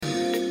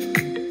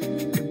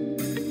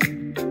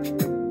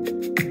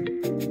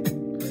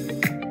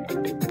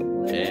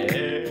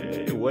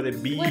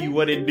it be,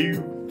 what it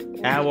do,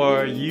 how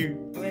are you?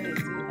 What it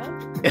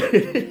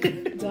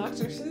do?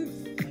 Dr.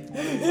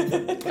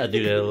 Seuss. I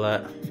do that a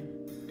lot.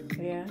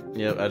 Yeah.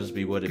 Yep, I just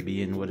be what it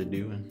be and what it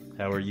do and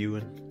how are you,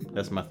 and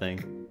that's my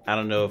thing. I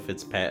don't know if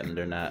it's patent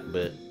or not,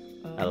 but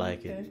I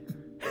like it.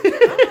 I like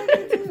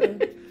it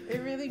too.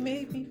 It really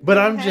made me. But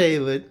I'm happy.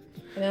 Jalen.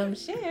 And I'm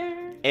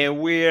Cher. And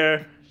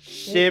we're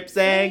Ships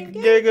and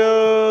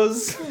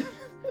Giggles.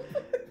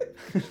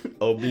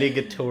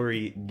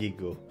 Obligatory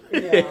giggle.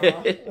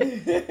 Yeah.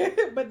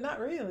 But not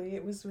really.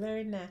 It was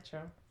very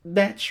natural.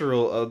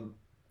 Natural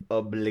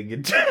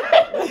obligatory.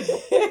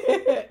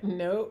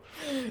 Nope.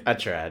 I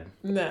tried.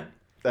 No. I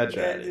That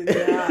tried.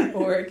 did not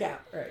work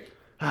out right.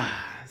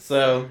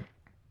 So,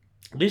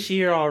 this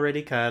year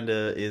already kind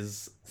of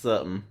is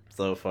something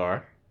so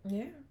far.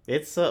 Yeah.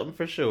 It's something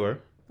for sure.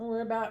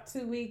 We're about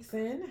 2 weeks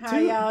in. How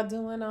y'all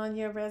doing on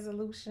your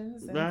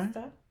resolutions and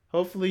stuff?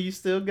 Hopefully you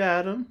still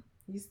got them.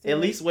 You still At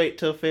least wait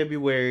till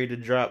February to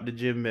drop the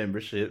gym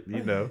membership,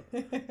 you know.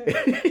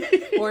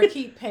 Or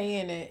keep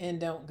paying it and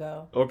don't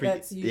go.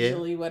 That's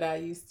usually what I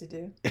used to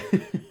do.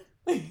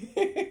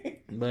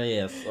 But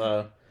yes,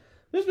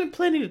 there's been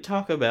plenty to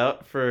talk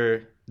about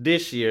for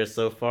this year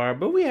so far,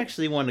 but we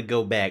actually want to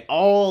go back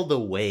all the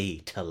way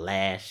to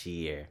last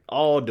year.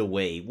 All the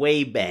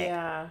way back.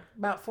 Yeah,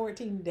 about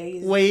 14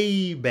 days.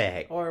 Way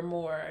back. Or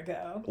more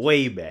ago.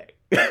 Way back.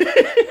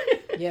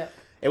 Yep.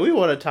 And we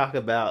want to talk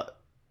about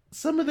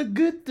some of the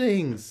good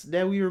things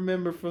that we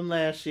remember from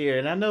last year.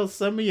 And I know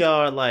some of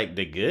y'all are like,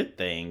 the good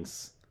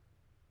things?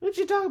 What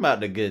you talking about,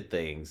 the good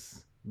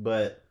things?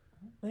 But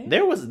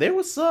there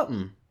was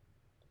something.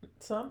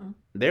 Something.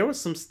 There was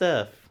some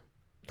stuff.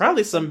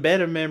 Probably some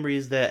better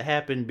memories that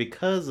happened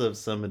because of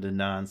some of the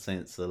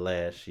nonsense of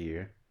last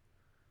year.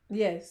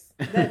 Yes,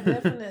 that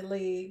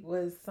definitely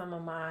was some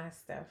of my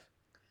stuff.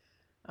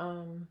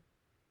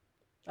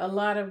 A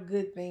lot of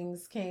good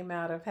things came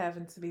out of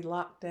having to be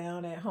locked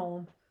down at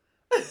home.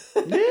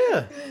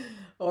 Yeah.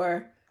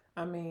 Or,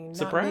 I mean,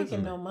 not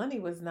making no money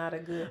was not a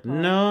good part.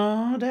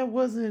 No, that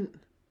wasn't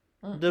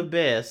the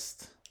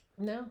best.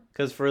 No.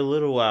 Because for a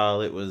little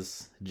while, it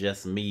was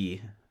just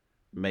me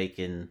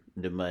making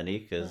the money.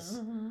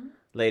 Because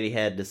lady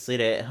had to sit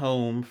at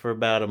home for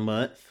about a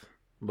month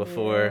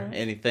before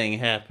anything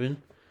happened.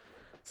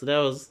 So that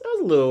was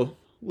a little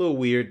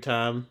weird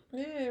time.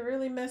 Yeah, it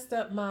really messed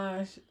up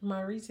my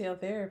retail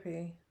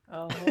therapy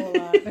a whole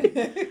lot.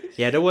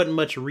 Yeah, there wasn't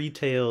much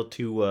retail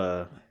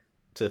to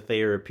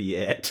therapy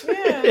at.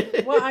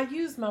 Yeah, well, I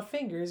use my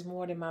fingers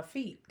more than my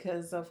feet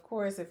because, of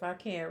course, if I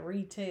can't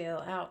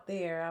retail out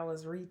there, I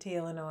was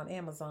retailing on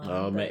Amazon.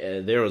 Oh,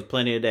 man, there was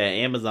plenty of that.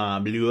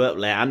 Amazon blew up.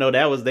 I know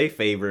that was their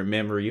favorite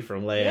memory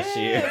from last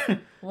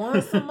year.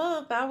 Once a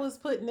month, I was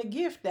putting a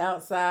gift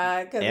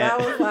outside because I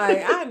was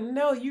like, I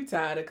know you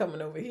tired of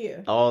coming over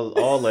here.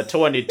 All of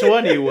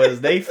 2020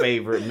 was their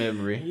favorite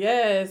memory.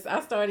 Yes,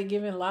 I started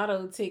giving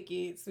lotto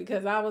tickets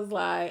because I was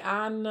like,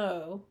 I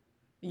know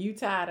you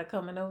tired of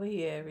coming over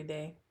here every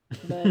day.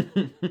 But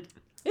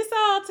it's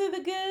all to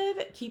the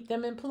good. Keep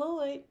them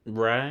employed.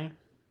 Right.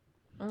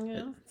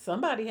 Yeah,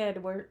 somebody had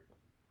to work.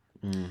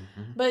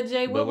 Mm-hmm. But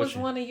Jay, what was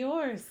one of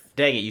yours?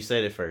 Dang it, you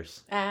said it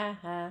first.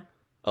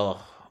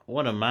 Oh,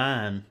 one of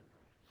mine.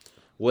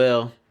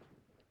 Well,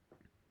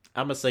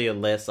 I'm going to say a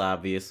less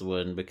obvious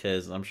one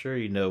because I'm sure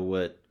you know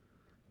what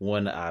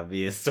one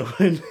obvious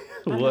one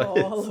was. I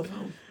know all of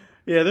them.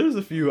 Yeah, there's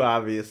a few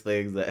obvious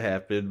things that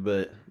happened,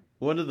 but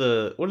one of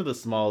the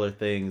smaller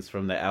things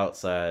from the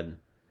outside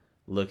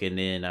looking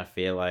in, I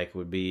feel like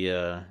would be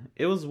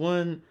it was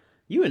one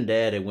you and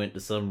Dad had went to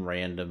some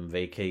random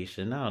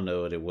vacation. I don't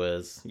know what it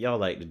was. Y'all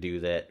like to do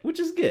that, which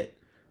is good.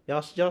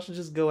 Y'all should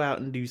just go out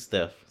and do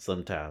stuff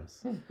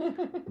sometimes.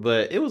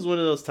 But it was one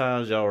of those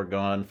times y'all were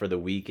gone for the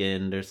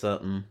weekend or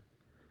something.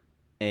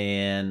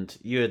 And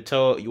you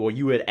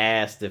had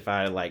asked if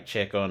I like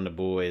check on the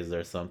boys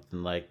or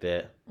something like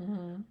that.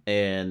 Mm-hmm.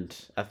 And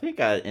I think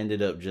I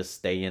ended up just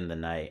staying the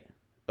night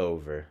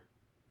over.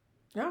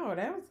 Oh,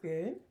 that was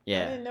good.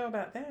 Yeah. I didn't know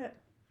about that.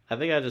 I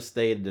think I just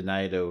stayed the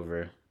night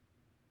over.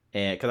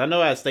 And because I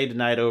know I stayed the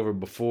night over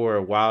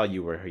before while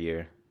you were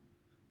here.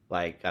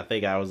 Like, I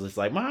think I was just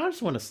like, I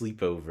just want to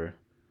sleep over.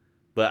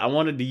 But I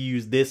wanted to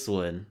use this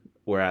one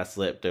where I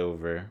slept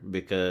over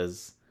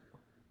because,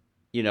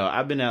 you know,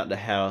 I'd been out the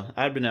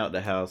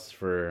house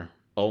for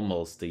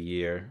almost a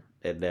year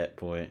at that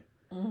point.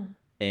 Mm.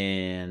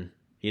 And,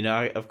 you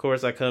know, of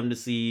course I come to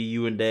see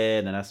you and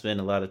Dad, and I spend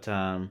a lot of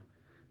time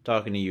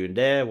talking to you and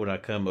Dad when I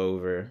come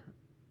over.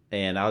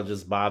 And I'll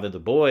just bother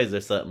the boys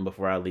or something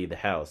before I leave the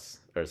house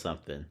or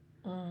something.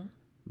 Mm.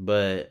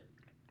 But,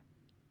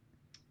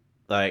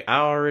 like, I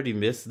already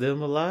miss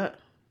them a lot.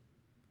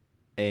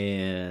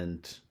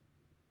 And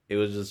it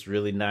was just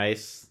really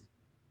nice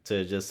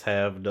to just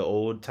have the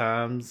old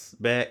times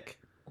back.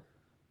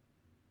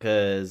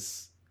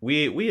 Because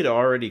we had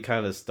already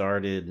kind of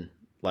started,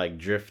 like,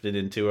 drifting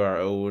into our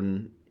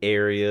own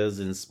areas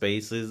and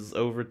spaces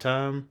over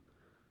time.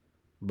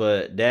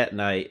 But that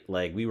night,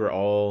 like, we were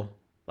all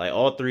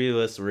three of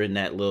us were in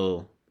that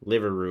little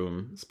living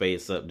room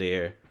space up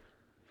there.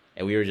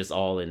 and we were just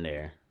all in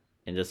there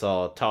and just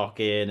all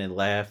talking and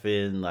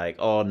laughing like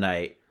all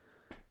night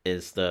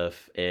and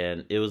stuff.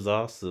 And it was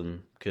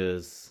awesome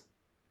because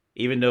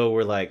even though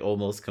we're like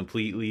almost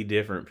completely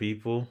different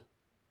people,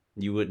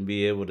 you wouldn't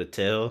be able to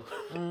tell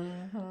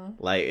Mm-hmm.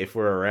 like if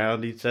we're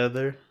around each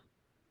other.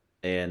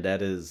 And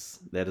that is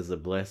a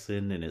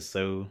blessing, and it's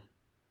so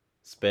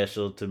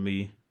special to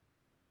me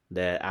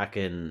that I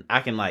can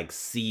like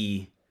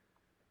see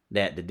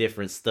that the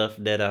different stuff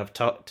that I've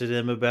talked to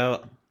them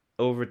about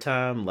over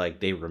time, like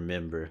they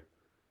remember.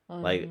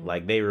 Mm-hmm.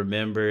 Like they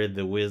remember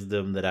the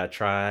wisdom that I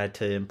tried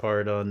to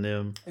impart on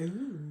them,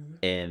 Ooh.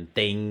 and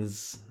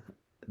things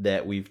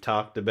that we've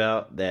talked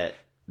about that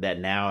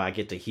now I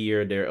get to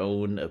hear their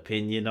own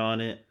opinion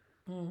on it.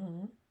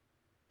 Mm-hmm.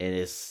 And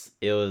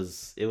it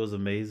was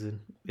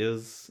amazing. It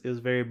was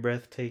very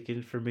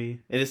breathtaking for me.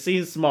 And it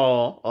seems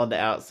small on the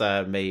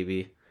outside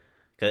maybe,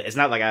 cuz it's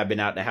not like I've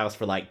been out the house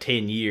for like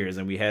 10 years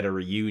and we had a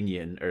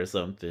reunion or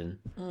something.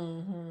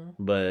 Mm-hmm.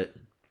 But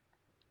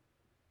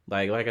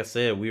like I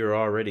said, we were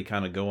already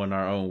kind of going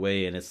our own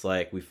way, and it's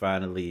like we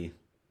finally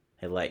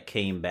had like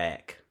came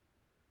back,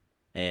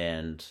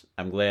 and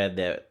I'm glad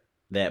that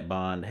that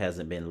bond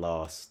hasn't been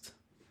lost.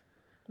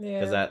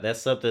 Because Yeah.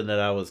 that's something that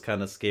I was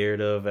kind of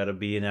scared of out of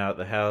being out of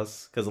the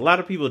house. Because a lot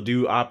of people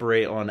do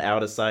operate on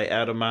out of sight,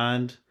 out of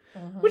mind,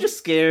 which Mm-hmm. is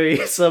scary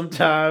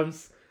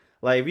sometimes.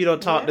 Like if you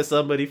don't talk Yeah. to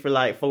somebody for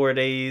like 4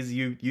 days,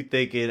 you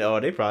thinking, oh,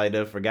 they probably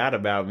done forgot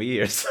about me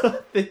or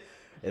something.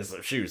 And so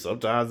shoot,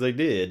 sometimes they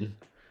did.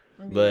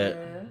 But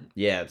Yeah.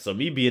 yeah, so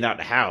me being out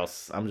the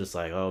house, I'm just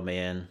like, oh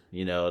man,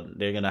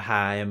 they're gonna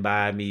high and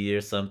buy me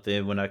or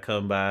something when I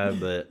come by.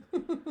 But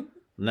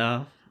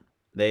no,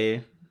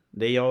 they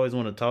they always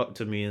want to talk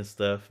to me and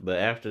stuff. But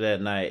after that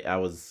night, I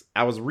was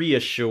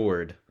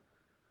reassured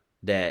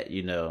that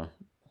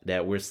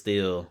that we're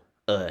still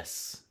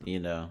us.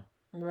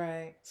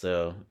 Right.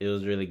 So it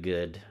was really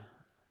good.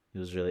 It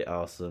was really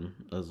awesome.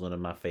 It was one of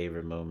my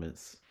favorite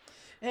moments.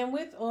 And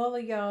with all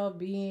of y'all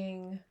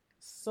being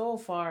so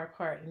far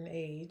apart in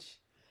age,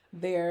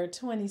 they're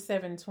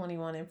 27,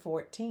 21, and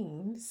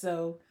 14.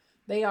 So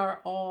they are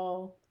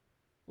all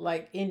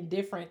like in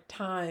different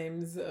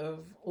times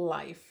of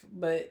life.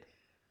 But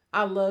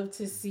I love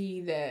to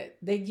see that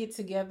they get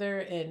together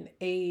and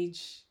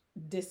age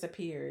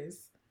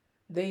disappears.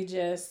 They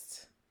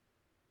just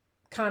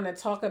kind of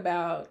talk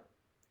about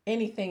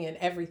anything and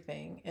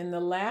everything. And the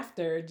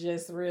laughter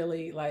just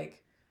really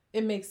like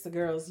it makes the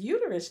girl's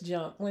uterus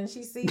jump when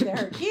she see that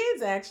her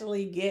kids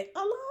actually get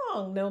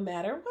along no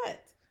matter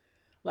what.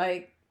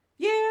 Like,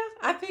 yeah,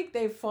 I think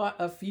they fought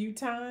a few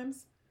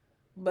times,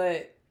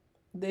 but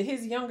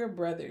his younger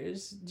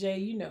brothers, Jay,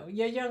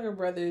 your younger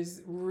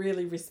brothers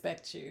really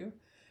respect you.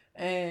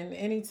 And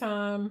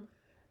anytime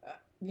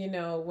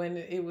when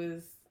it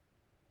was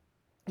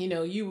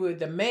you were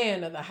the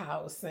man of the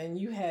house and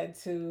you had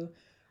to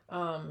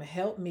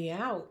help me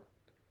out,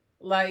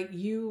 like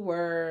you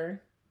were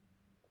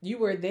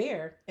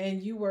there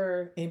and you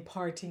were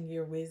imparting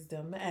your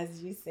wisdom,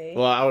 as you Well, say.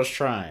 I was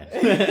trying.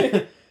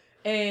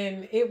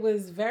 And it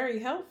was very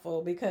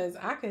helpful because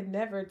I could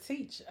never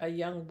teach a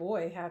young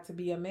boy how to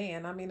be a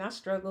man. I mean, I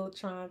struggled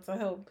trying to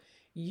help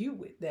you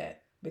with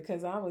that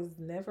because I was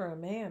never a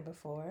man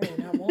before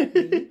and I won't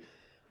be.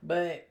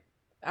 But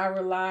I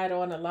relied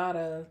on a lot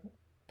of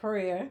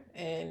prayer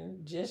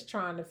and just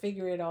trying to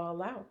figure it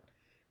all out.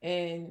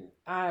 And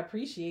I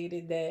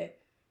appreciated that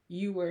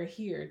you were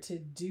here to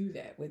do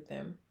that with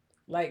them.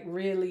 Like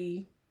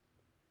really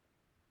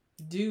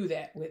do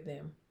that with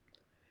them.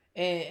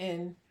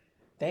 And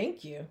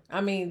thank you.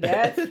 I mean,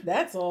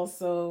 that's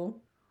also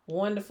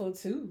wonderful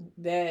too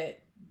that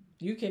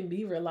you can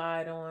be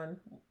relied on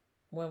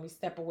when we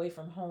step away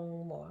from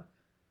home or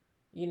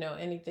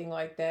anything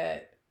like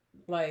that.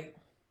 Like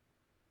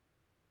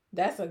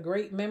that's a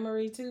great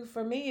memory too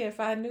for me if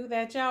I knew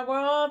that y'all were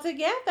all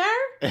together.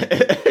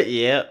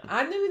 Yep.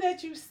 I knew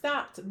that you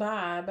stopped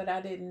by, but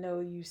I didn't know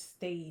you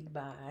stayed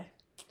by.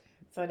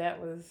 So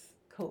that was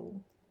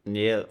cool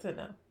Yep. to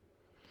know.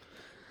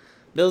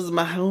 Those are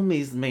my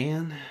homies,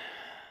 man.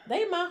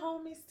 They my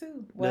homies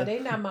too. Well, The- they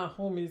not my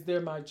homies,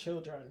 they're my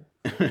children.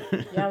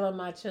 Y'all are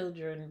my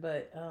children,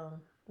 but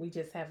we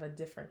just have a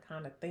different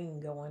kind of thing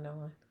going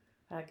on,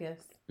 I guess.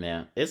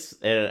 Yeah, it's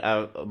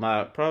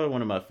my probably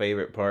one of my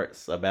favorite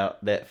parts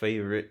about that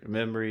favorite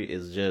memory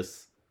is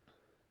just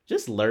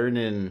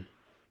learning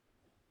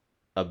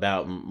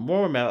about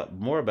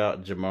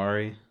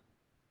Jamari,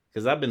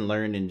 because I've been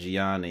learning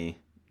Gianni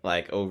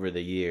like over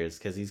the years,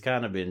 because he's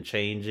kind of been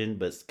changing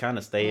but kind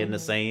of staying the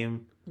Mm-hmm.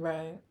 same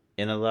Right.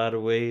 in a lot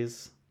of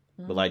ways.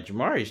 But Mm-hmm. like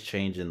Jamari's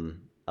changing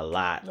a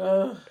lot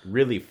Ugh,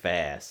 really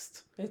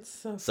fast. it's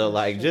so So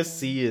like just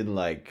frustrating. seeing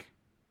like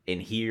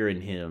and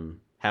hearing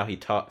him how he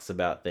talks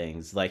about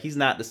things, like he's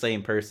not the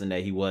same person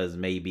that he was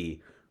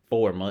maybe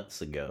 4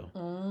 months ago,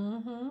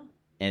 Mm-hmm.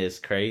 and it's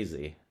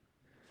crazy.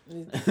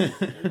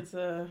 It's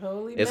a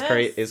holy It's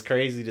mess. it's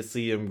crazy to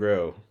see him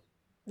grow.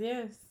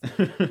 Yes.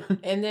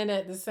 And then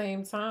at the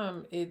same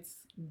time, it's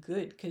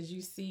good because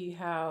you see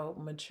how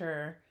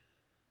mature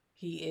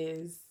he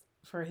is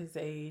for his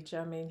age.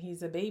 I mean,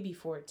 he's a baby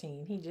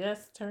 14. He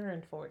just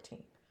turned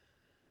 14.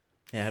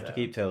 Yeah, I have to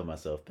keep telling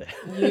myself that.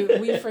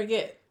 We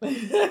forget.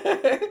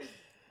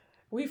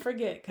 We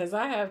forget because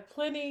I have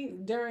plenty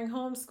during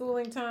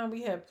homeschooling time.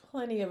 We have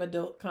plenty of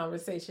adult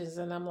conversations,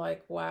 and I'm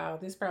like, wow,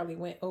 this probably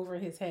went over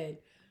his head.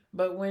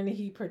 But when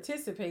he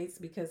participates,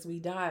 because we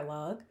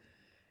dialogue,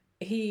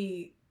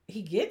 he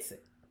gets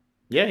it.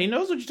 Yeah, he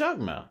knows what you're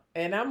talking about.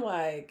 And I'm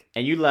like,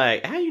 and you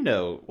like, how you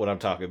know what I'm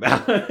talking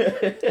about?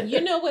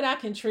 You know what I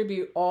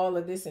contribute all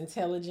of this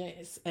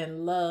intelligence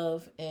and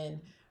love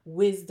and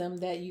wisdom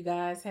that you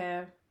guys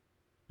have?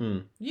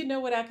 You know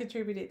what I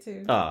contributed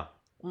to?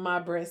 My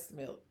breast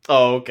milk.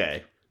 Oh,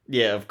 okay.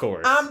 Yeah, of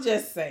course. I'm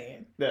just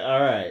saying.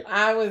 All right.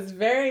 I was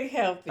very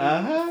healthy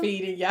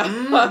feeding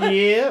y'all.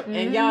 Yeah.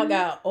 And y'all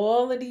got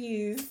all of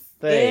these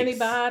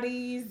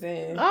antibodies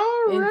and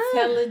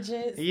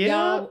intelligence.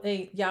 Y'all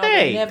were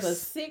never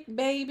sick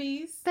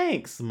babies.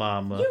 Thanks,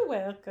 Mama. You're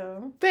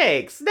welcome.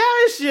 Thanks. Now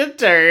it's your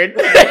turn.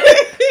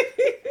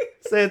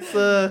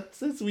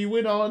 Since we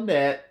went on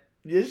that,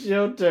 it's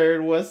your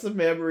turn. What's a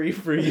memory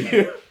for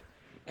you?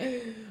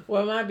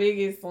 Well, my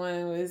biggest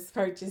one was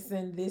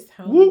purchasing this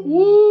home. Whoop,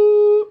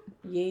 whoop.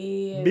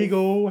 Yeah. Big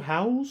old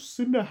house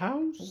in the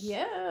house.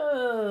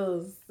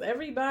 Yes.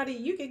 Everybody,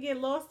 you could get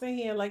lost in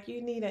here like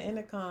you need an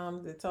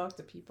intercom to talk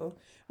to people.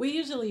 We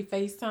usually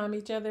FaceTime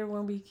each other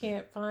when we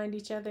can't find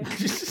each other.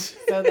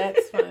 So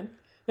that's fun.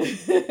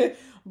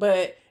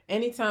 But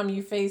anytime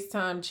you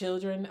FaceTime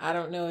children, I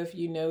don't know if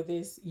you know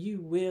this, you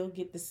will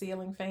get the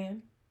ceiling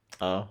fan.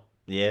 Oh,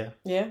 yeah.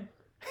 Yeah.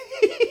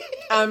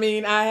 I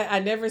mean, I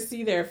never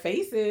see their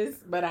faces,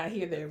 but I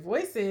hear their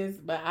voices,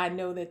 but I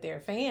know that their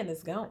fan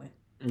is going.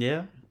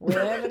 Yeah.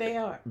 Wherever they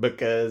are.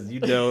 Because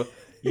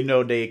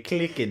they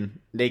clicking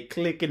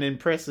and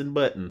pressing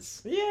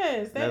buttons.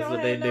 Yes, they don't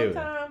have no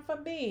time for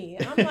me.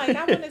 I'm like,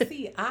 I want to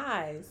see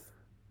eyes.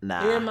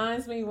 Nah. It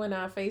reminds me when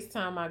I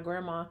FaceTime my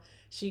grandma,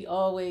 she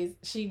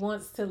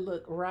wants to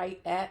look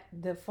right at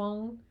the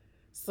phone.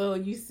 So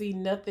you see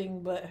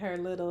nothing but her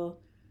little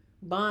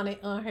bonnet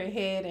on her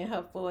head and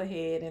her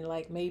forehead and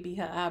like maybe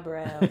her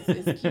eyebrows.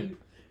 It's cute.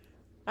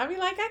 I be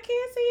like, I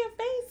can't see your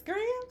face,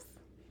 Gramps.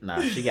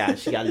 Nah, she got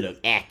to look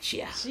at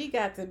you. She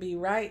got to be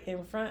right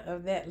in front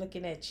of that,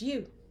 looking at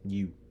you.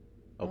 You,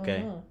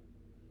 okay? Mm-hmm.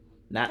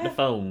 Not the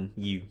phone.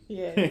 You.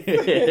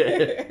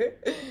 Yes.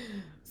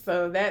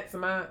 So that's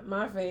my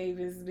fave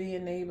is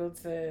being able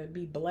to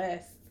be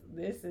blessed.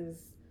 This is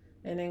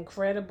an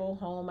incredible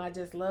home. I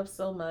just love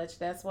so much.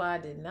 That's why I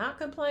did not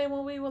complain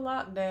when we were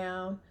locked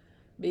down.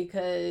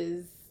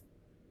 Because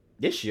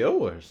it's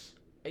yours,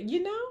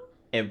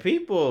 and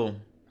people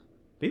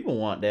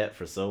want that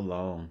for so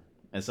long,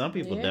 and some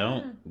people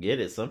don't get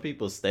it. Some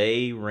people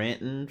stay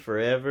renting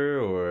forever,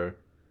 or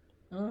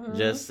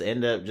just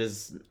end up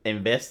just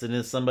investing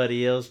in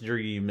somebody else's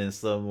dream in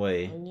some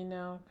way.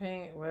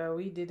 Paying. Well,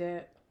 we did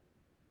that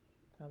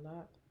a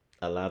lot.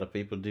 A lot of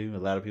people do. A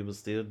lot of people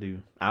still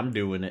do. I'm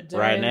doing it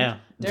right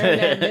now. During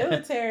that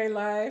military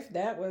life,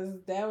 that was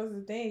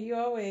the thing. You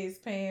always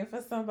paying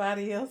for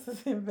somebody else's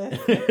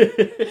investment.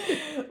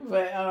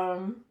 But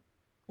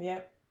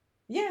yep.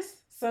 Yes.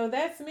 So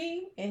that's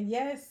me. And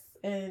yes,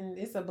 and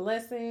it's a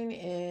blessing,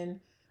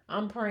 and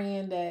I'm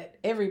praying that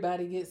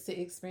everybody gets to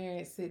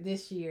experience it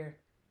this year.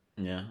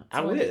 Yeah. I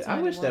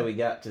wish that we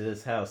got to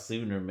this house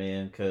sooner,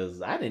 man,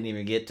 because I didn't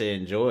even get to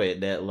enjoy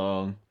it that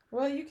long.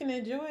 Well, you can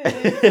enjoy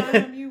it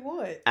anytime you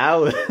want.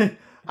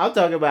 I'm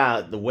talking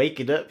about the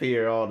waking up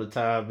here all the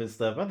time and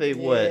stuff. I think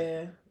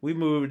we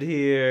moved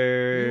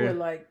here. You were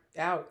like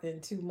out in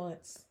 2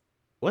 months.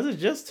 Was it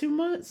just 2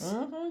 months?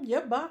 Mm-hmm.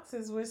 Your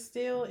boxes were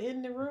still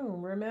in the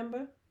room,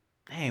 remember?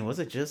 Dang, was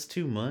it just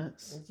 2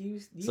 months? You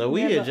so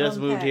we had just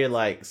moved here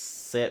like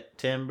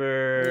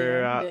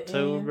September,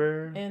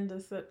 October. End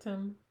of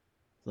September.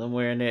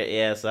 Somewhere in there.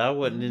 Yeah, so I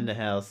wasn't in the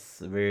house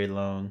very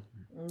long.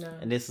 No.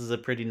 And this is a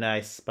pretty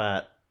nice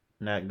spot.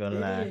 Not gonna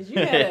lie.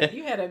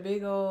 You had a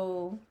big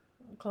old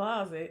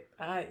closet.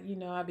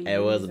 It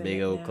was a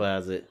big old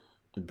closet.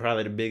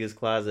 Probably the biggest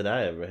closet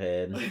I ever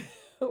had.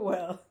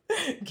 Well,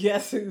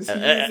 guess who's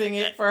using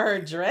it for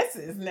her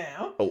dresses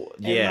now? Oh,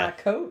 yeah. And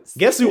my coats.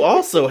 Guess who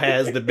also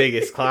has the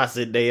biggest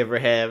closet they ever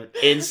have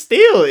and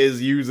still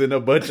is using a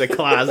bunch of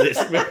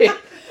closets, man.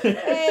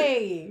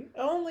 Hey,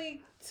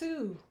 only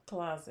 2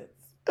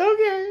 closets.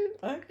 Okay.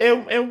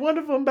 And one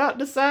of them about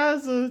the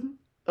size of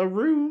a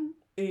room.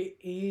 It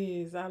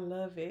is. I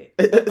love it.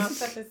 But my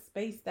stuff is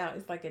spaced out.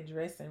 It's like a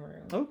dressing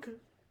room. Okay.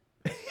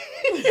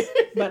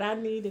 But I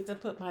needed to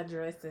put my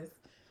dresses.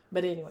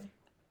 But anyway.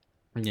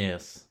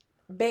 Yes.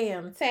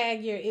 Bam.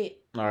 Tag your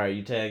it. All right.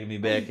 You tagging me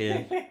back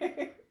in?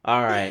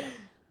 All right.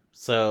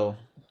 So,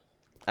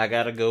 I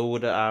got to go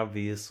with the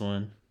obvious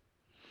one.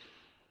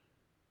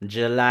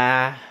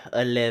 July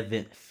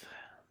 11th,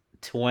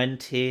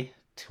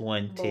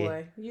 2020.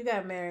 Boy, you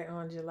got married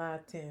on July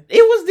 10th.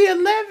 It was the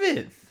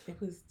 11th. It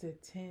was the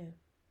 10th.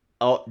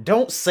 Oh,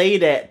 don't say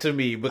that to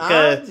me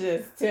because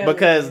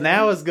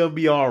now it's gonna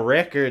be on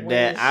record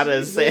that I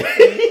done said.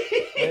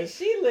 When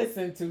she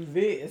listened to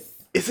this,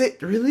 is it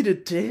really the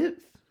 10th?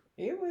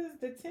 It was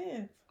the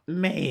 10th.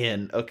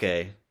 Man,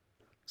 okay.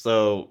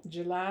 So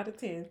July the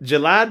 10th.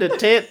 July the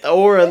 10th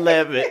or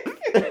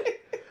 11th,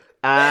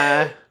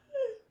 I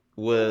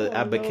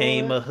Oh,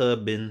 became a Lord.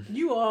 husband.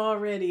 You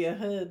already a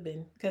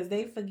husband because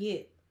they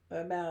forget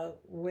about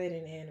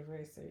wedding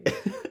anniversaries.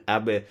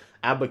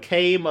 I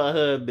became a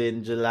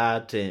husband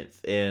July 10th,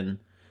 and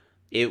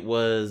it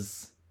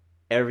was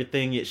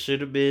everything it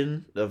should have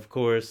been. Of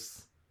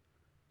course,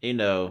 you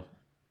know,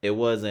 it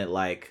wasn't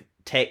like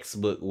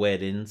textbook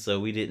wedding, so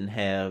we didn't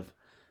have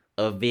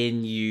a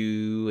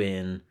venue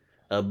and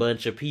a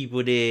bunch of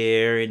people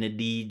there and a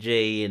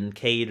DJ and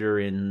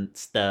catering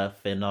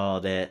stuff and all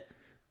that.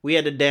 We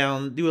had to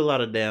do a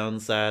lot of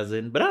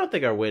downsizing, but I don't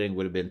think our wedding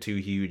would have been too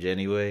huge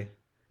anyway,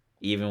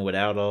 even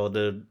without all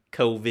the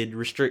COVID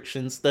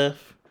restriction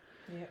stuff.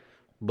 Yep.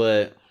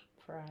 But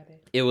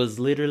Friday. it was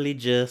literally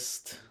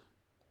just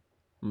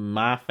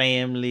my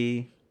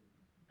family,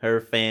 her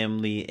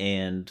family,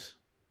 and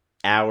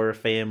our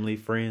family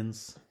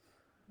friends.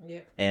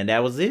 Yep. And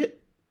that was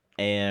it.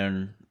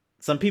 And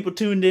some people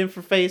tuned in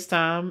for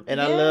FaceTime,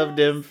 and I loved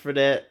them for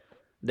that.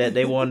 That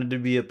they wanted to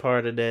be a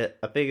part of that.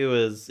 I think it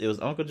was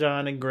Uncle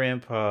John and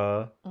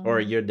Grandpa, or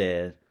your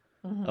dad.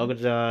 Uncle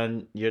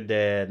John, your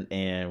dad,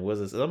 and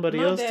was it somebody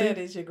else too? My dad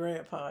is your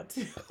grandpa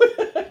too.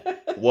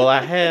 Well,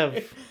 I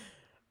have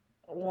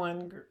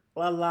one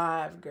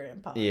alive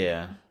grandpa.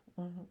 Yeah.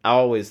 I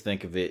always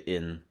think of it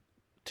in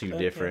two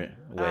different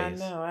ways.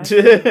 I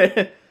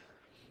know.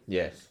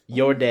 Yes.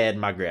 Your dad,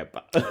 my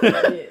grandpa.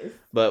 Yes.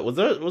 But was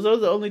those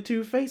the only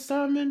two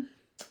FaceTiming?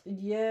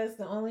 Yes,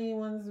 the only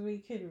ones we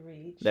could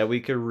reach. That we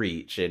could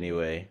reach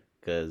anyway,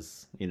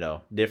 because,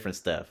 different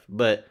stuff.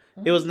 But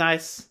it was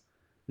nice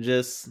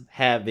just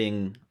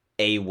having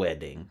a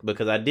wedding,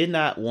 because I did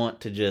not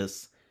want to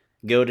just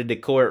go to the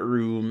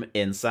courtroom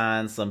and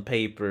sign some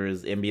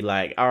papers and be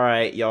like, all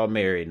right, y'all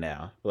married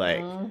now.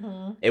 Like,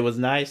 it was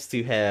nice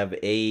to have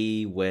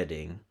a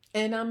wedding.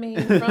 And I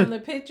mean, from the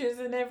pictures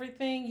and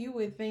everything, you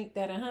would think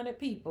that 100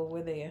 people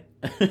were there.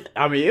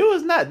 I mean, it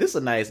was not. This is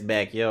a nice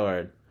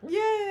backyard.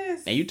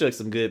 Yes. And you took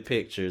some good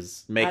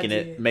pictures, making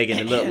it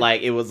look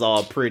like it was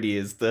all pretty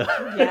and stuff.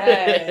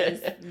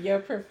 Yes. Your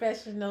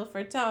professional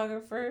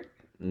photographer.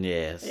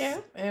 Yes. Yeah.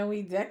 And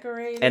we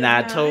decorated. And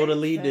I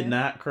totally did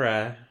not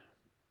cry.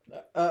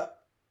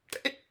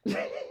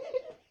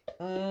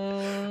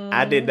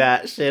 I did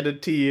not shed a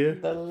tear.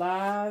 The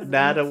lies.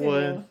 Not a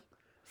one.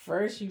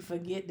 First, you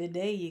forget the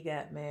day you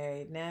got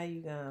married. Now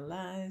you gonna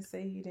lie and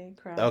say you didn't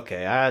cry.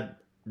 Okay,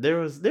 there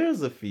was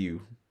a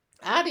few.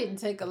 I didn't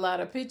take a lot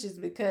of pictures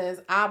because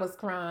I was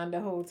crying the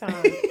whole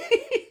time.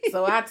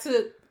 So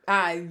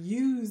I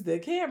used the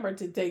camera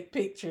to take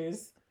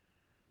pictures.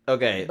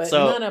 Okay, but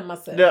so none of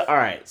myself. All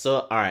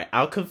right,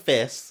 I'll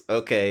confess.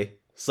 Okay,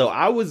 so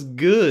I was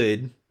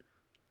good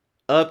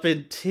up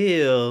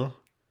until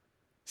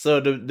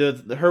her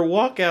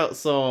walkout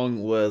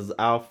song was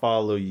 "I'll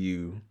Follow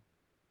You"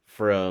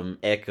 from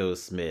Echo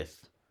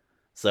Smith.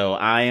 So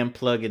I am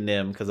plugging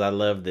them because I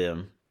love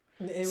them.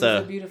 It was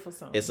a beautiful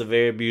song. It's a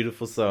very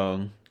beautiful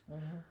song.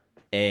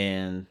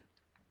 And,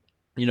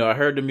 I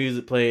heard the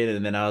music playing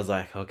and then I was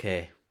like,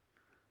 okay,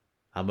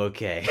 I'm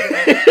okay.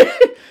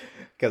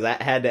 Because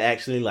I had to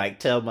actually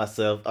tell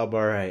myself, I'm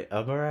all right.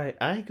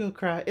 I ain't gonna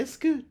cry. It's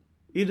good.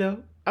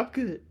 I'm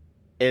good.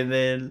 And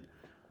then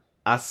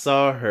I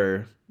saw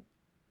her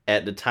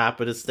at the top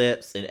of the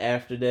steps, and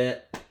after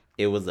that,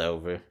 it was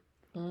over.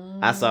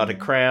 I saw the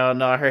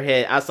crown on her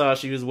head. I saw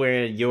she was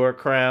wearing your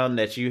crown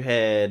that you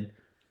had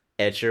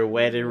at your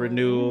wedding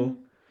renewal.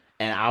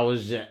 And I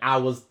was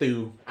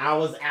through. I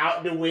was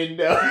out the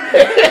window.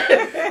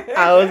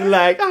 I was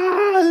like,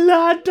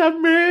 Lord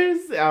have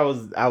mercy. I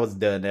was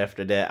done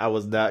after that. I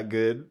was not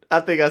good. I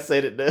think I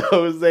said it to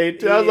Jose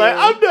too. I was like,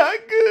 I'm not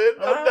good.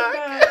 I'm not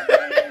good.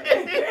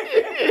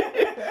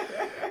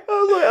 I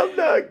was like, I'm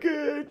not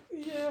good.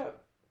 Yeah.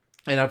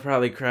 And I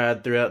probably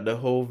cried throughout the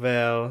whole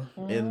vow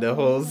and the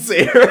whole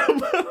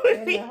ceremony.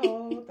 And the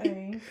whole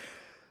thing.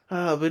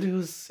 But it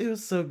was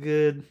so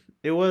good.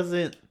 It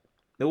wasn't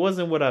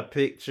what I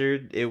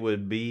pictured it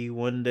would be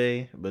one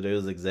day, but it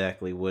was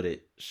exactly what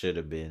it should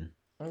have been.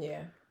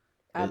 Yeah.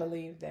 I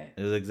believe that.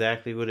 It was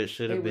exactly what it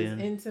should have been. It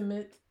was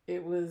intimate.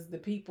 It was the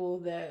people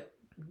that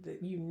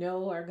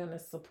are going to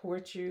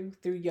support you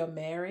through your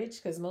marriage,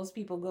 because most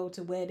people go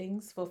to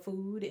weddings for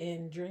food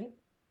and drink.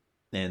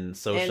 And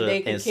social and they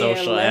could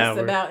care less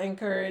about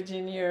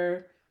encouraging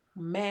your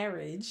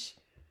marriage.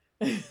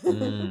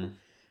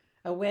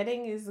 A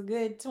wedding is a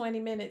good 20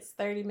 minutes,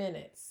 30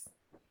 minutes.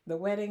 The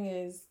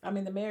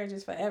marriage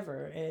is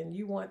forever, and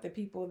you want the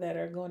people that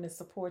are going to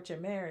support your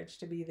marriage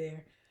to be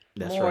there.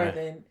 That's more right.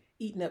 Than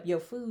eating up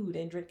your food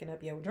and drinking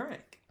up your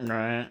drink.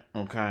 Right.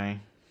 Okay.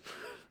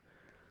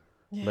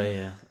 Yeah. But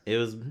yeah, it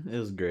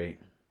was great.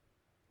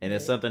 And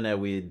it's something that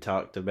we had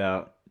talked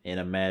about and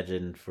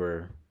imagined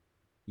for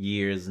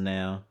years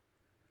now.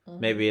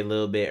 Maybe a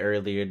little bit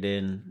earlier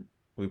than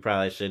We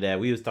probably should have.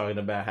 We was talking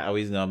about how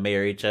we was gonna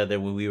marry each other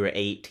when we were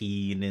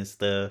 18 and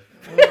stuff.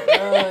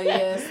 Oh,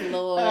 yes,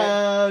 Lord.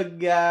 Oh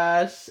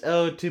gosh.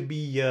 Oh, to be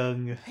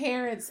young.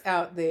 Parents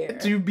out there.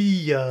 To be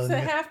young. To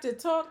have to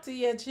talk to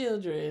your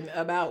children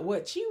about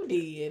what you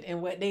did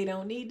and what they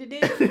don't need to do.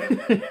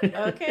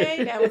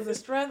 Okay, that was a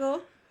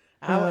struggle.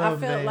 I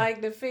felt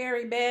like the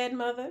fairy bad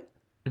mother.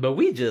 But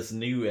we just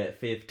knew at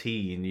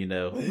 15, you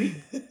know.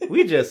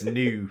 We just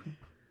knew.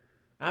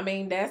 I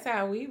mean, that's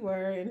how we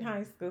were in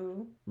high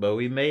school. But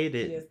we made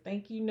it. Just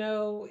think you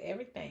know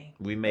everything.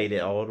 We made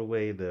it all the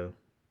way, though.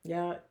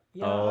 Y'all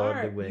all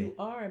the way. You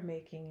are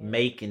making it.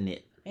 Making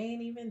it.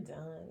 Ain't even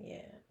done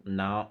yet.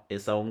 No,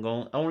 it's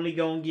only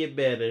gonna get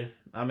better.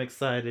 I'm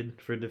excited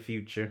for the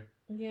future.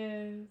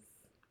 Yes.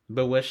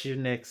 But what's your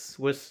next?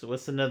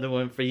 What's another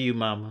one for you,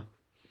 Mama?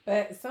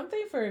 But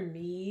something for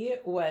me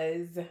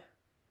was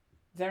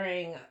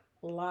during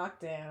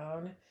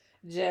lockdown,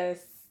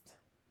 just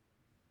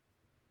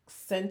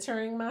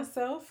centering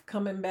myself,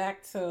 coming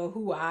back to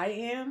who I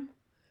am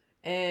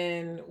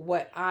and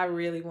what I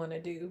really want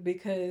to do,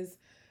 because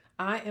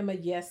I am a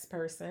yes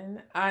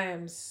person. I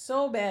am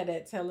so bad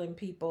at telling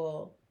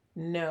people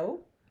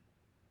no.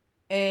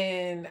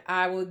 And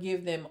I will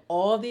give them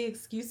all the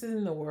excuses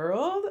in the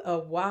world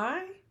of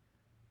why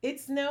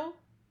it's no.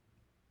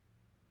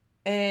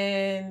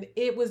 And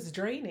it was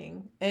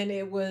draining, and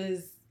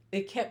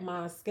it kept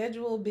my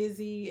schedule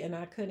busy, and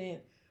I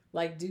couldn't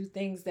like do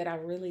things that I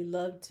really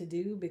loved to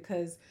do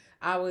because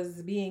I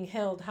was being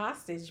held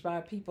hostage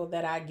by people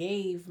that I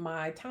gave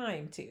my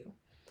time to.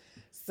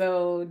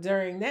 So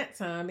during that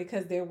time,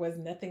 because there was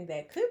nothing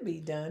that could be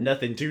done.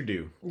 Nothing to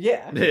do.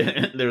 Yeah.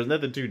 There was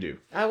nothing to do.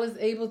 I was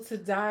able to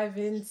dive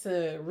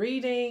into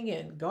reading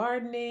and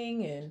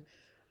gardening and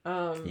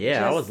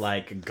I was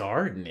like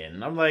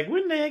gardening. I'm like,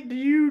 when the heck do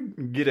you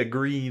get a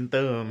green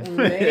thumb?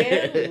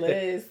 Man,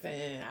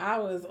 listen, I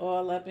was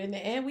all up in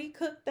it, and we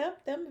cooked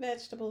up them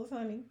vegetables,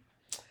 honey.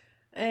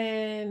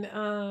 And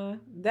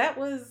that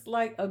was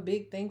like a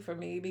big thing for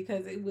me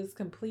because it was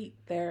complete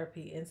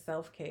therapy and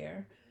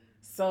self-care.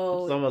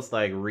 So it's almost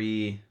like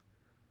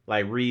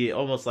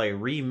almost like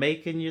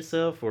remaking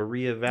yourself or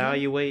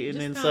reevaluating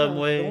in some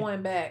way.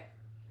 Going back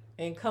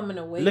and coming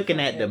away, looking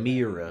at the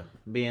mirror,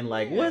 being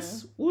like,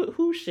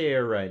 who's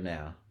Cher right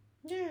now?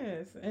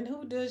 Yes, and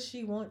who does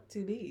she want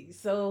to be?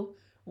 So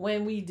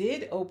when we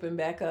did open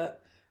back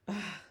up,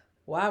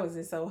 why was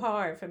it so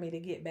hard for me to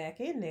get back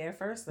in there,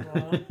 first of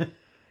all?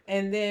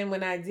 And then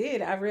when I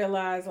did, I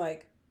realized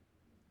like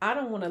I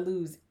don't want to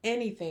lose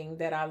anything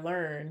that I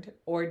learned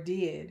or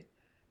did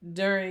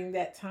during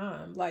that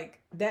time.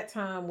 Like that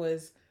time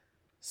was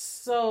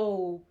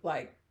so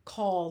like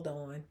called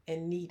on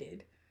and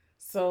needed.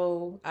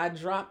 So I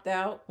dropped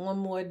out one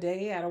more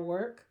day out of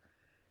work,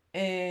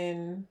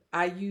 and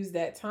I used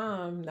that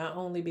time not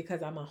only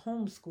because I'm a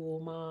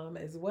homeschool mom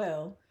as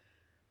well,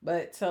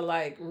 but to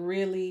like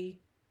really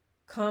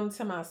come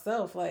to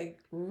myself, like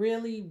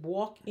really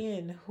walk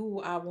in who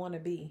I want to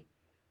be.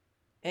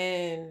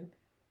 And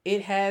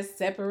it has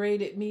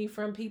separated me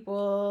from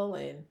people,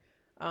 and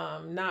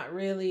not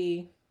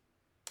really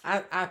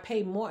I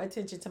pay more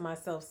attention to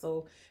myself,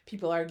 so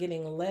people are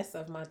getting less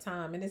of my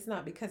time. And it's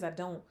not because I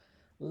don't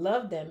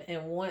love them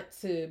and want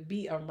to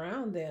be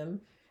around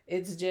them.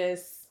 It's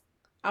just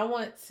I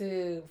want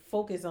to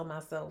focus on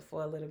myself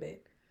for a little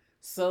bit,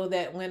 so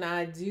that when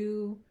I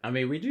do... I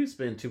mean, we do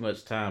spend too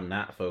much time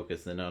not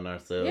focusing on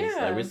ourselves.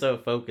 Yeah. Like, we're so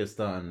focused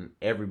on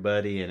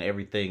everybody and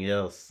everything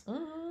else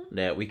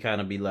that we kind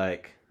of be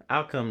like,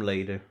 I'll come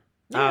later.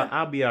 Yeah.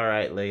 I'll be all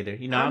right later.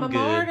 You know, I'm good.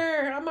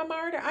 I'm a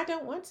martyr. I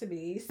don't want to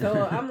be.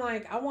 So I'm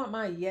like, I want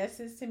my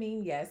yeses to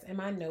mean yes and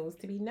my no's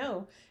to be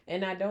no.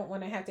 And I don't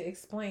want to have to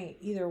explain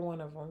either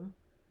one of them.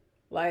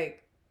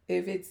 Like,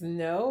 if it's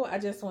no, I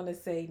just want to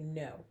say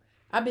no.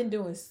 I've been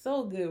doing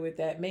so good with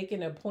that,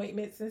 making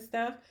appointments and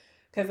stuff.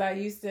 Because I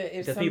used to,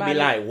 if somebody... People be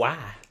like,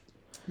 why?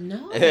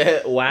 No.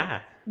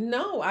 Why?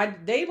 No,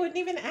 they wouldn't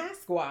even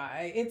ask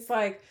why. It's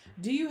like,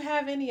 do you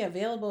have any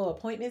available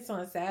appointments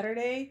on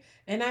Saturday?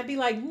 And I'd be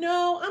like,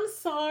 no, I'm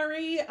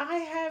sorry. I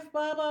have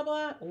blah, blah,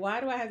 blah.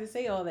 Why do I have to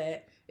say all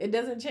that? It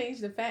doesn't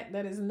change the fact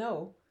that it's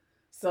no.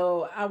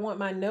 So I want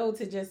my no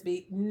to just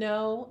be,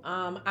 no,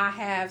 I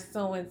have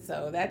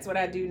so-and-so. That's what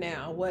I do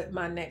now, what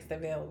my next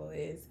available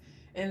is.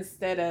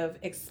 Instead of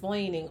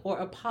explaining or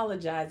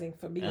apologizing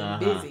for being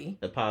busy.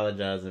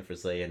 Apologizing for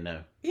saying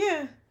no.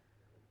 Yeah.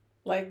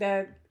 Like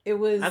that. It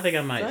was... I think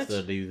I might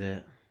still do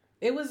that.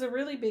 It was a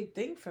really big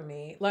thing for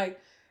me. Like,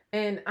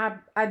 and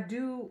I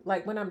do,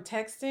 like, when I'm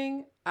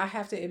texting, I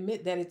have to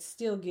admit that it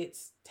still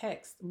gets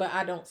text, but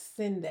I don't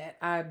send that.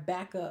 I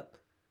back up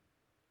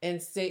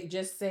and say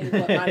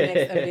what my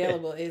next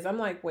available is. I'm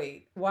like,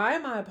 wait, why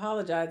am I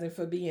apologizing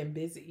for being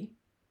busy?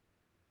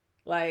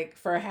 Like,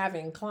 for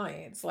having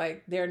clients.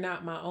 Like, they're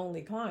not my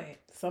only client.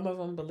 Some of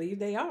them believe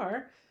they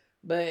are,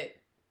 but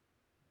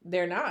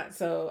they're not.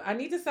 So I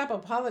need to stop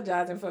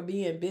apologizing for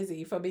being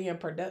busy, for being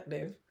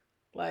productive.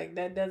 Like,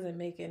 that doesn't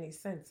make any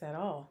sense at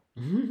all.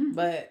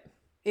 But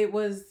it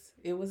was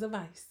a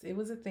vice. It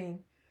was a thing.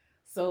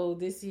 So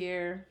this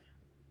year,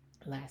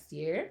 last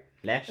year.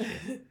 Last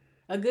year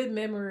A good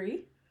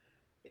memory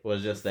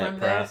was just that from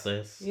that.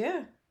 process.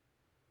 Yeah.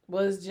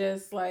 Was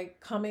just like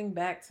coming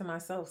back to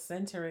myself,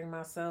 centering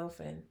myself,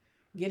 and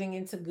getting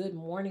into good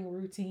morning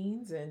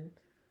routines, and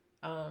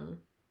um,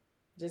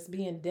 just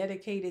being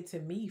dedicated to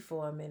me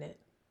for a minute.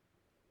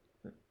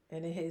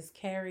 And it is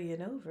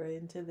carrying over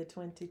into the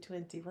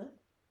 2021.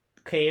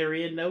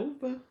 Carrying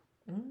over.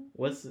 Mm-hmm.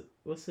 What's it?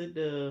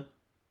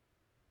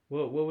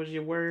 What was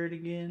your word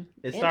again?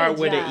 It started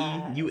with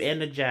an E. You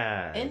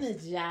Energized. energized.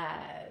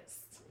 Energized.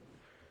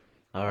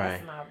 All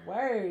That's right. my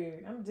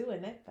word. I'm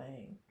doing that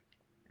thing.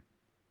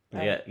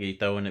 You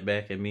throwing it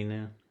back at me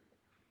now?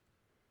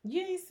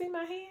 You ain't see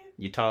my hand?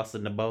 You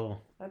tossing the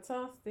ball. I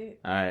tossed it.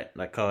 All right,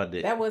 I caught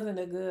it. That wasn't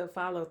a good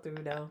follow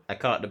through though. I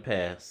caught the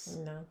pass.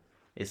 No.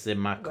 It's in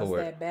my Was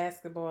court. that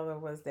basketball or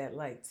was that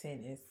like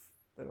tennis?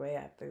 The way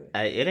I threw it.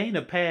 It ain't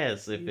a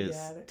pass if You it's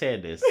got it.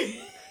 tennis.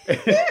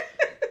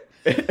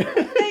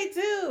 They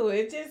do.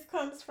 It just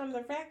comes from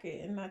the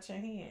racket and not your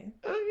hand.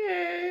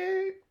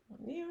 Okay.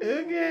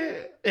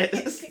 Okay.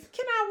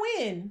 Can I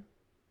win?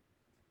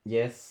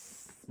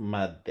 Yes,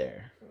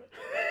 mother.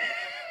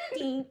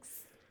 Thanks.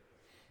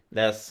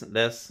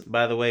 That's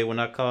by the way, when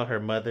I call her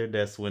mother,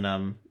 that's when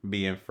I'm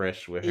being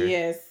fresh with her.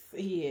 Yes,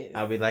 he is.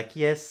 I'll be like,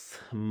 yes,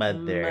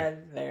 mother.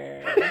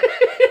 Mother.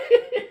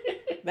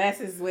 That's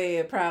his way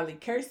of probably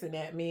cursing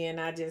at me and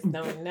I just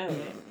don't know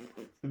it.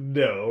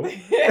 No.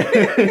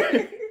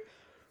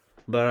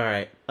 But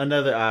alright,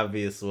 another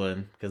obvious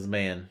one, because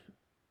man,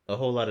 a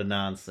whole lot of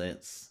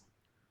nonsense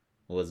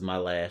was my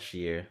last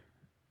year,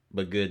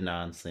 but good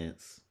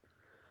nonsense.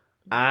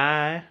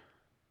 I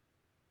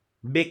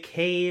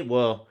became,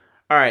 well,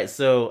 alright,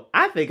 so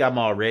I think I'm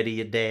already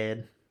a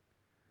dad.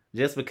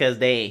 Just because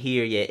they ain't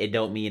here yet, it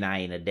don't mean I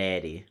ain't a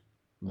daddy.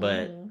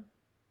 But,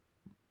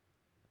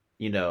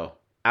 you know,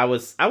 I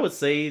would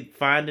say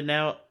finding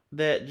out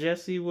that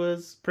Jessie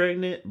was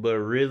pregnant, but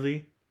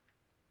really,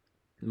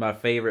 my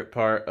favorite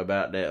part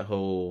about that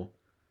whole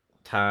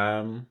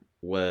time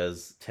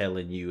was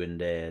telling you and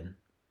Dad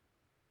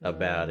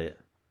about it.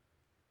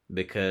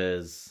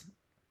 Because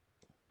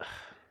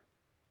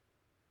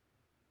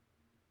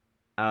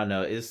I don't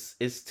know,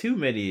 it's too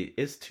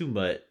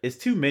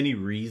many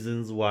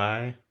reasons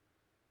why.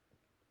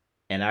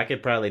 And I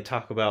could probably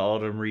talk about all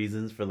them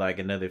reasons for like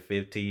another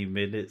 15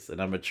 minutes,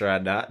 and I'm gonna try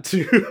not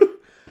to.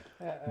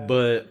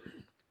 But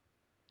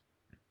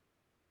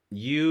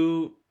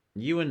you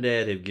and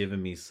Dad have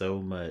given me so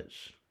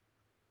much,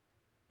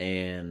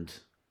 and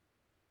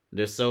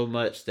there's so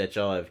much that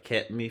y'all have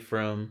kept me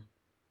from,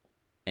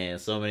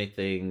 and so many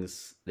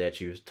things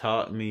that you've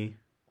taught me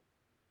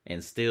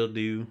and still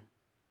do.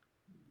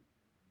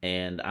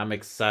 And I'm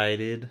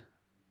excited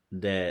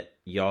that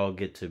y'all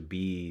get to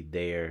be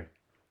there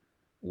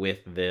with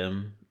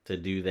them to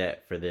do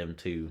that for them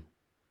too.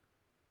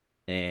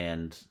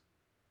 And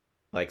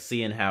like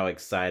seeing how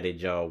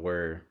excited y'all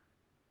were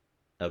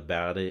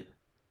about it,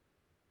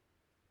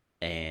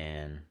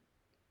 and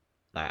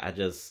I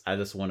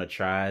just want to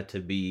try to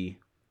be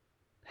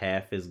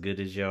half as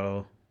good as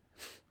y'all.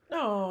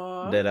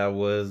 Aww. That I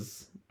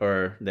was,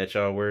 or that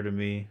y'all were to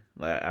me.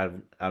 Like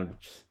I'm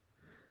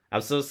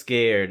so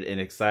scared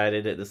and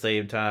excited at the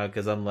same time,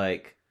 because I'm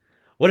like,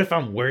 what if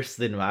I'm worse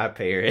than my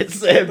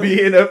parents at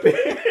being a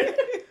parent?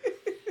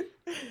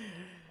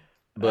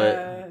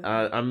 But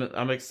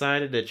I'm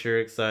excited that you're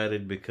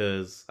excited,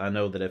 because I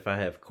know that if I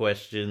have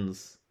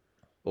questions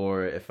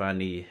or if I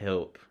need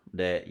help,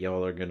 that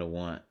y'all are gonna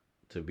want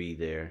to be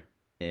there.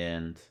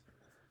 And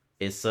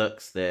it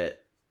sucks that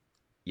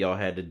y'all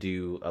had to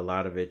do a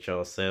lot of it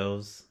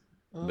yourselves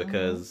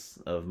because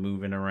of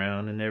moving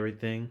around and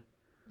everything.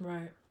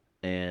 Right.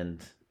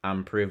 And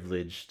I'm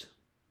privileged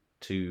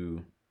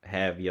to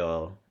have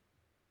y'all.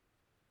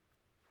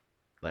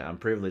 Like, I'm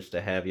privileged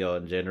to have y'all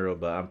in general,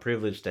 but I'm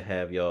privileged to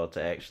have y'all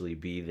to actually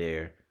be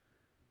there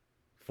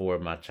for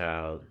my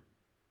child.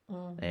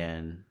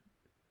 And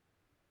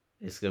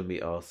it's going to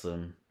be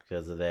awesome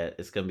because of that.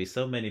 It's going to be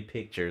so many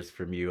pictures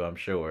from you, I'm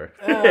sure.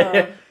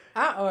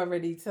 I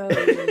already told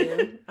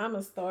you. I'm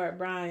going to start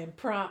buying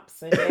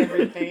props and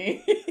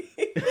everything.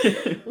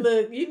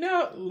 Look,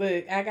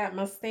 I got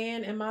my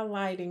stand and my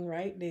lighting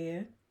right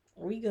there.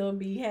 We going to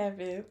be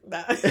having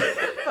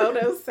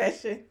photo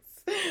sessions.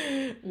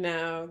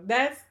 No,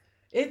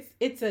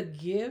 it's a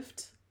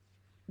gift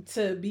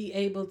to be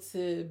able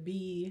to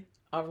be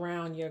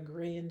around your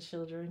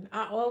grandchildren.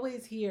 I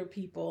always hear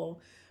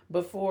people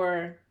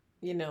before,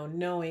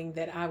 knowing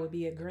that I would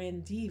be a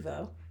grand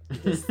diva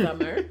this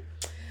summer.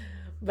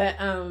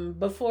 But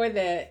before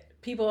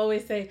that, people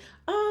always say,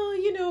 "Oh,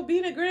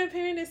 being a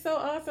grandparent is so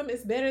awesome.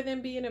 It's better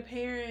than being a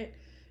parent.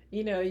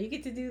 You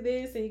get to do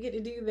this and you get to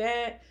do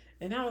that."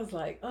 And I was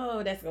like,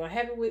 "Oh, that's gonna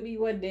happen with me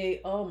one day.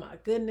 Oh my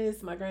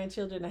goodness, my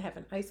grandchildren are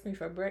having ice cream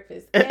for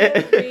breakfast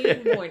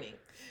every morning."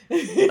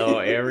 Oh,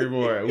 every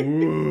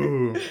morning.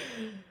 Ooh.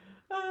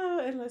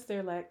 Oh, unless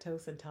they're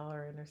lactose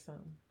intolerant or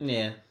something.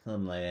 Yeah,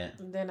 something like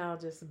that. Then I'll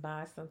just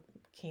buy some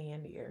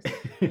candy or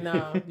something.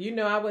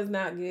 No, I was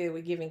not good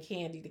with giving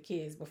candy to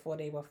kids before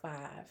they were 5.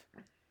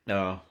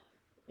 Oh.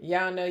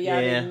 Y'all know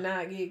y'all Yeah, did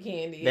not get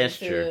candy that's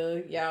true.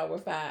 until y'all were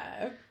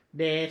 5.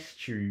 That's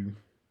true.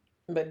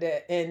 But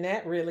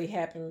that really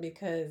happened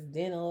because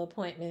dental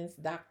appointments,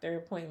 doctor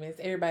appointments,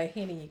 everybody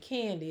handing you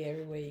candy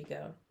everywhere you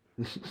go.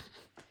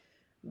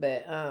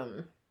 But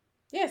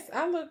yes,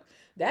 I look.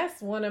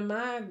 That's one of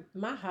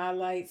my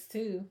highlights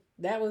too.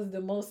 That was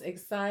the most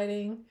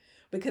exciting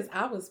because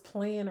I was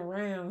playing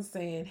around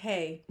saying,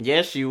 "Hey,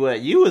 Yes, you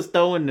was. You was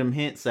throwing them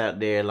hints out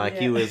there like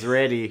yeah." you was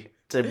ready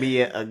to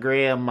be a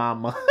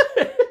grandmama.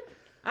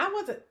 I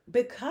wasn't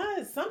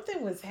because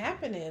something was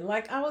happening.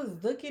 Like I was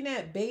looking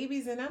at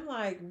babies and I'm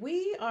like,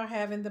 we are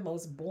having the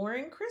most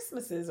boring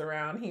Christmases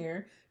around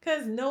here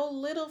because no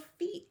little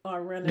feet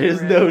are running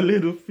There's no around.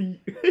 little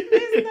feet.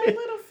 There's no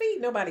little feet.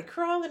 Nobody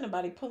crawling,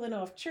 nobody pulling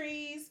off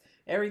trees.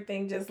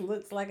 Everything just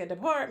looks like a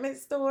department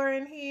store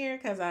in here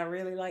because I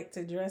really like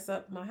to dress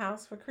up my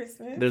house for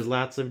Christmas. There's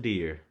lots of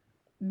deer.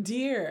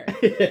 Deer.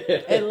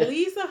 At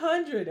least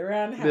 100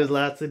 around the house. There's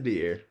lots of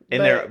deer.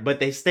 And but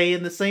they stay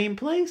in the same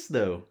place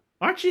though.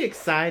 Aren't you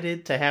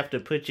excited to have to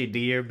put your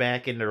deer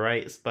back in the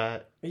right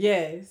spot?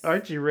 Yes.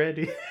 Aren't you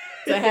ready?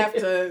 To have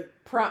to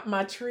prop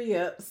my tree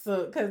up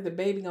so because the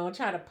baby gonna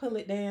try to pull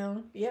it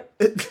down. Yep.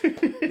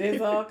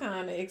 There's all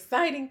kind of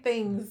exciting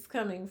things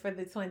coming for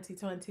the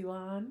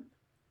 2021.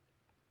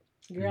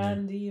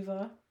 Grand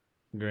Diva.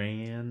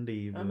 Grand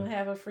Diva. I'm gonna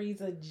have a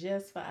freezer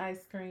just for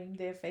ice cream,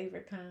 their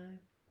favorite kind.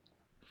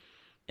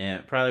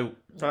 And probably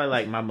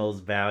like my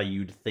most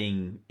valued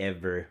thing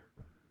ever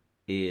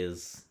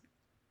is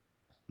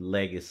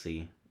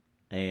legacy.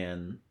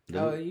 And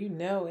you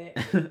know it.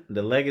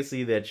 the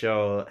legacy that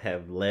y'all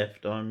have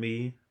left on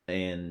me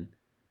and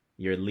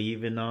you're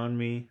leaving on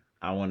me,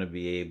 I want to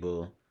be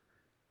able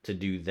to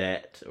do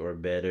that or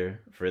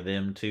better for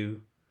them too.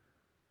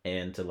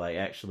 And to like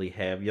actually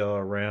have y'all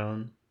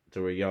around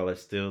to where y'all are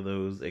still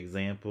those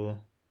examples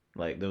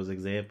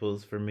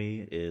for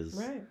me is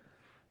right.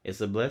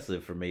 It's a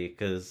blessing for me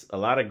because a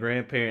lot of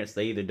grandparents,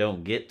 they either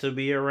don't get to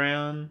be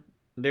around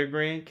their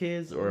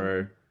grandkids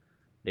or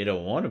they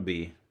don't want to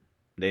be.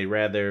 They'd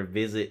rather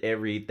visit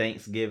every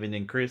Thanksgiving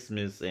and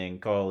Christmas and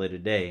call it a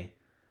day.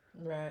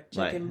 Right.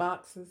 Checking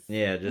boxes.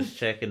 Yeah, just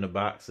checking the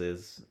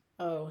boxes.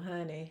 Oh,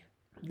 honey.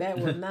 That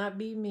will not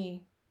be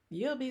me.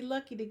 You'll be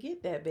lucky to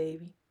get that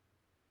baby.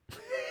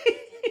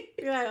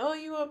 You're like, oh,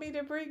 you want me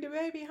to bring the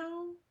baby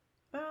home?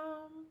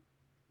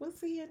 We'll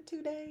see you in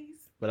 2 days.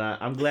 But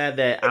I'm glad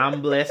that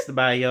I'm blessed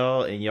by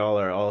y'all and y'all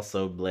are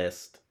also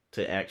blessed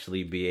to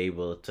actually be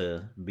able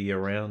to be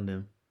around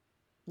them.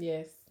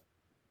 Yes,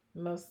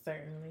 most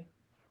certainly.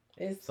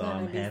 It's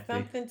going to be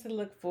something to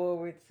look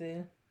forward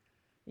to.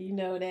 You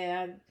know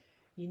that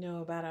you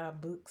know about our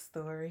book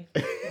story.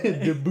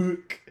 The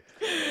book.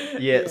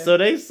 Yeah, so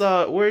they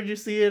saw it. Where'd you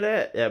see it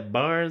at? At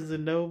Barnes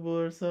and Noble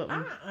or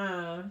something?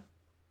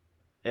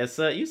 And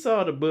so you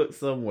saw the book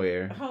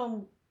somewhere.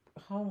 Home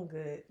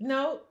Good.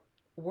 No,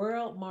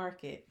 World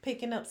Market.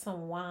 Picking up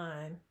some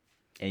wine.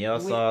 And y'all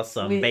saw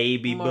some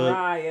baby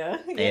Mariah.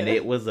 book. And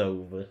it was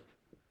over.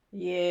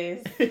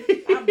 Yes.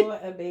 I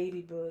bought a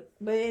baby book.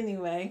 But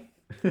anyway.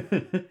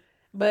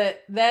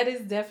 But that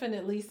is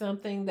definitely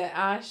something that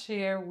I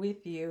share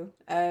with you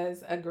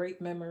as a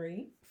great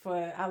memory.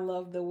 For I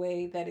love the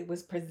way that it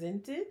was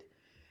presented.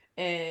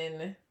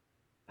 And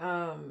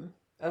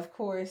of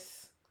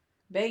course,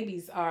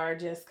 babies are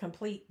just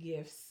complete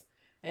gifts.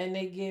 And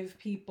they give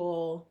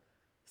people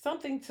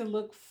something to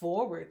look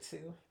forward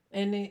to.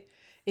 And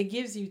it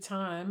gives you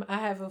time. I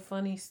have a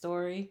funny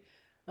story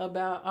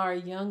about our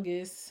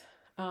youngest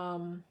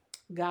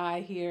guy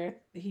here.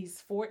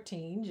 He's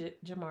 14,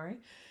 Jamari.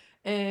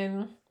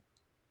 And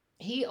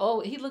he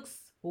looks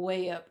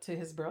way up to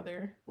his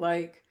brother.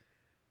 Like,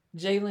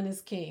 Jalen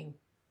is king.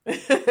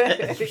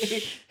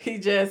 He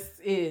just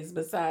is,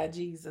 beside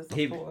Jesus,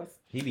 of course.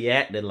 He be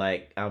acting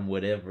like I'm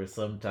whatever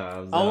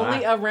sometimes.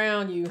 Only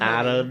around you, honey.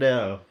 I don't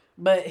know.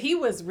 But he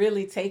was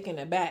really taken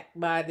aback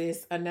by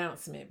this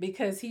announcement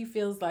because he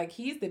feels like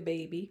he's the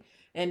baby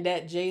and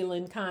that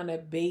Jalen kind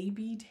of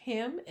babied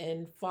him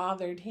and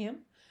fathered him.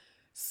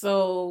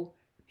 So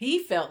he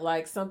felt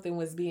like something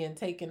was being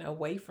taken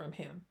away from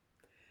him.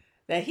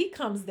 That he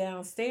comes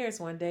downstairs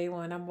one day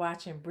when I'm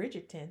watching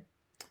Bridgerton.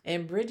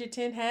 And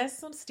Bridgerton has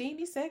some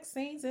steamy sex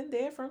scenes in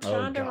there from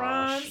Shonda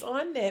Rhimes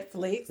on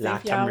Netflix.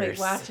 If y'all are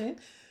watching,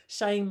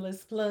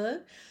 shameless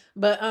plug.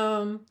 But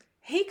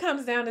he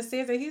comes down the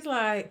stairs and he's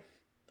like,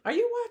 "Are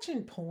you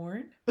watching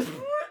porn?" And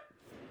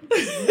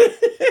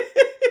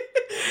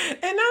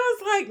I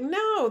was like,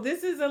 "No,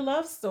 this is a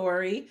love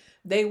story.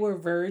 They were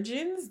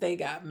virgins. They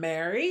got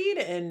married,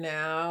 and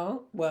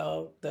now,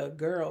 well, the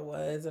girl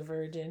was a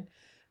virgin.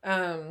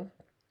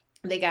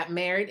 They got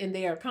married, and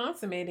they are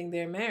consummating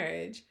their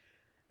marriage."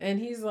 And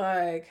he's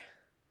like,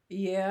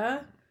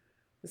 "Yeah,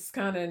 it's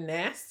kind of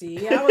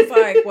nasty." I was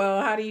like,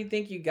 "Well, how do you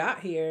think you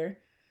got here?"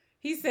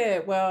 He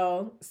said,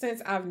 "Well,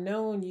 since I've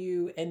known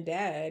you and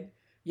Dad,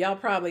 y'all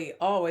probably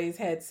always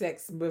had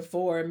sex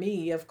before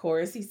me, of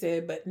course." He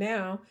said, "But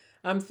now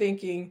I'm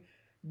thinking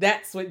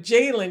that's what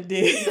Jalen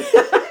did."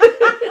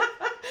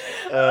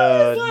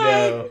 Oh,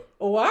 no.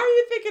 Why are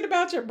you thinking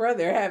about your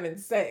brother having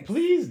sex?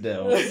 Please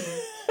don't.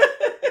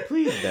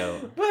 Please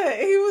don't. But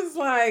he was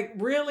like,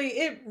 really,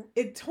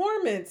 it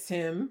torments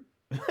him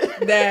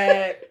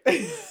that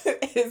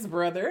his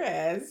brother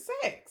has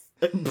sex.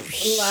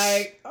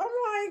 Like, I'm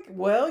like,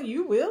 well,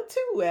 you will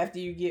too after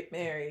you get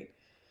married.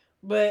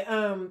 But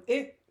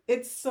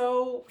it's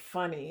so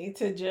funny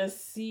to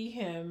just see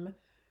him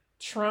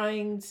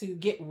trying to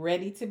get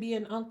ready to be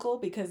an uncle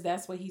because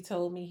that's what he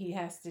told me he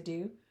has to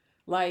do.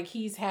 Like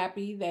he's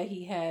happy that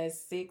he has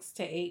 6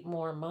 to 8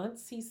 more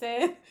months, he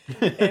said,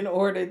 in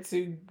order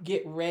to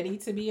get ready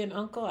to be an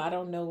uncle. I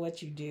don't know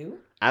what you do.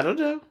 I don't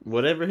know.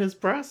 Whatever his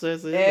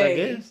process is, Hey, I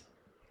guess.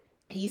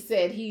 He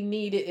said he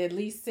needed at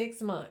least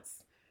 6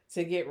 months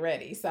to get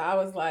ready. So I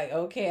was like,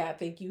 okay, I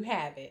think you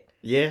have it.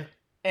 Yeah.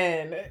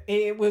 And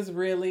it was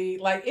really,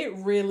 like, it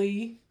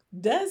really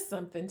does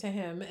something to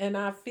him. And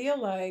I feel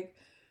like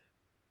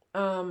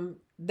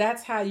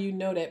that's how you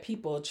know that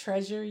people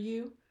treasure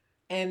you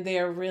and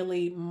they're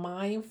really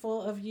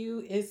mindful of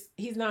you.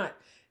 He's not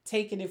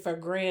taking it for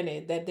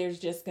granted that there's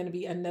just going to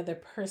be another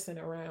person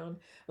around.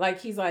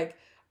 Like he's like,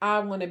 I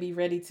want to be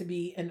ready to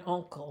be an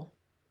uncle.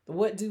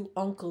 What do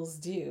uncles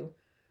do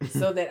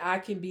so that I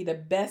can be the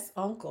best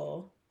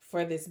uncle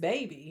for this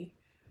baby,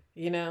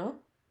 you know?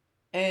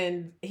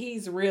 And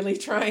he's really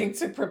trying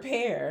to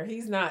prepare.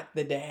 He's not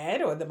the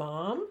dad or the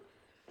mom.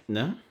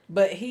 No.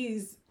 But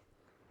he's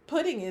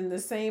putting in the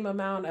same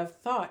amount of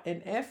thought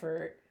and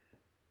effort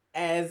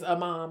as a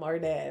mom or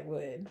dad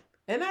would.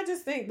 And I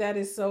just think that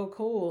is so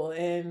cool.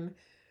 And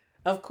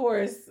of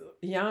course,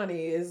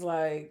 Yanni is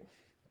like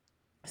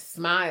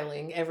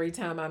smiling every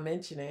time I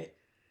mention it.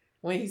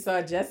 When he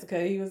saw Jessica,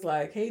 he was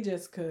like, hey,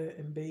 Jessica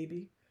and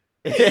baby.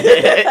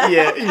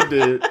 Yeah, he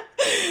did.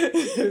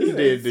 He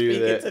did do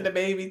Speaking that. to the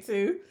baby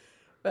too.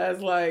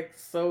 That's like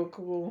so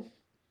cool.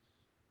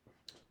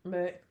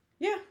 But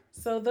yeah,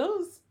 so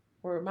those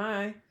were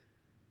my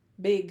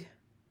big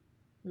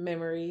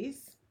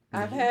memories.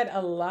 I've had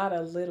a lot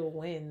of little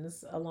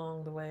wins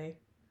along the way.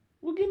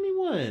 Well, give me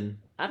one.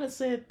 I'd have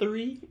said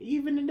 3,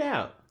 even it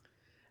out.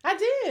 I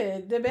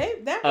did. The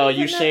babe that Oh, was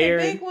you another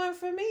shared? big one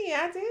for me.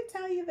 I did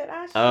tell you that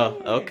I shared.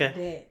 Oh, okay.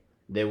 That.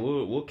 Then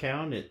we'll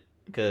count it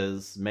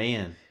because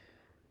man,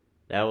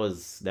 that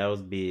was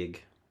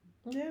big.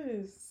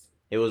 Yes.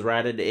 It was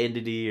right at the end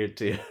of the year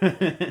too.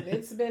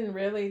 It's been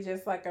really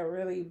just like a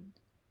really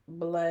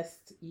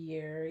blessed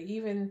year,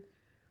 even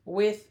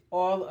with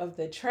all of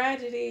the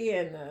tragedy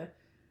and the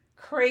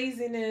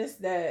craziness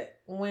that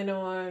went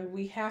on.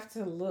 We have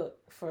to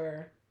look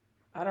for,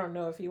 I don't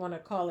know if you want to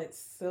call it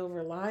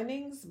silver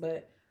linings,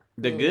 but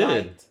the good.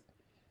 Light.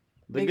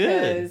 The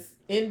because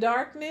good. in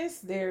darkness,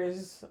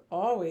 there's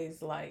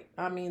always light.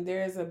 I mean,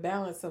 there's a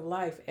balance of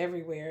life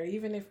everywhere.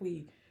 Even if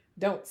we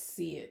don't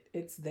see it,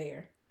 it's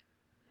there.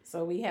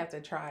 So we have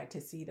to try to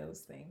see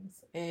those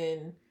things.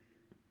 And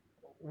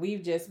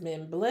we've just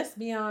been blessed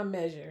beyond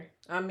measure.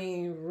 I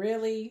mean,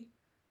 really,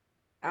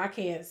 I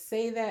can't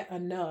say that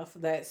enough,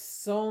 that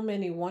so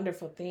many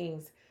wonderful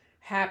things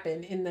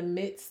happen in the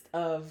midst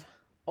of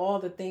all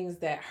the things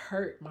that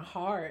hurt my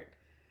heart,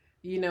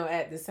 you know,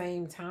 at the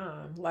same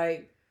time.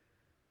 Like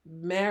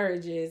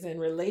marriages and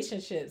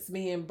relationships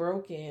being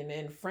broken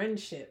and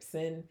friendships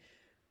and,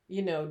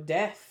 you know,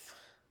 death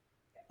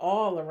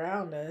all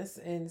around us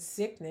and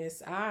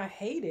sickness. I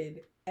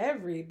hated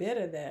every bit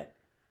of that.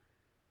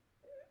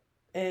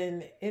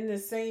 And in the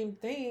same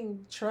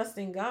thing,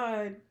 trusting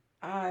God,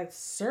 I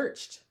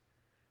searched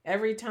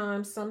every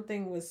time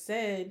something was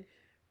said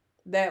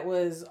that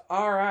was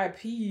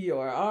RIP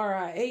or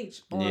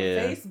RIH on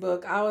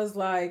Facebook. I was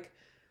like,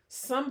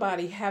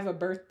 somebody have a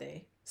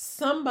birthday.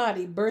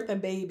 Somebody birth a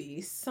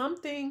baby.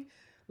 Something,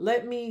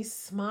 let me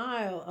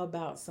smile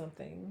about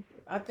something.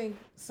 I think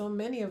so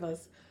many of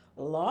us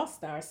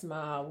lost our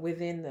smile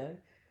within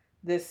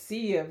the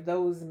sea of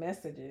those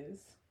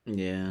messages.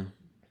 Yeah.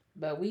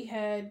 But we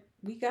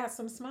got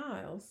some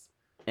smiles.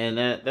 And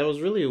that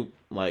was really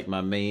like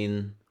my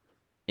main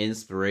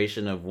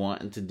inspiration of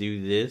wanting to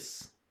do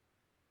this,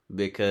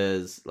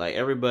 because like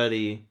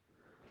everybody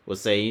would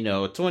say, you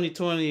know,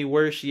 2020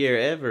 worst year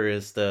ever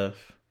and stuff,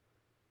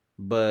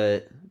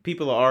 but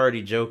people are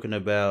already joking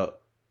about,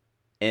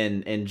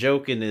 and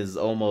joking is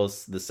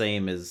almost the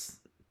same as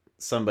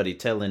somebody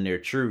telling their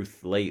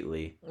truth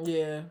lately.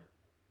 Yeah.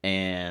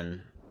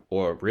 And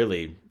or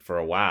really for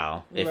a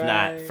while, if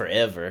not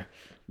forever.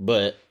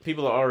 But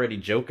people are already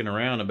joking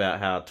around about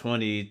how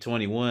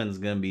 2021 is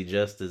going to be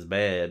just as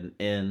bad.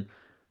 And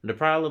the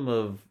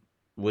problem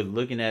with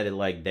looking at it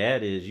like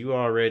that is you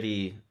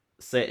already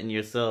setting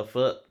yourself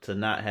up to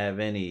not have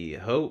any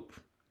hope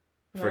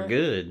for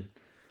good.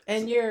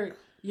 And you're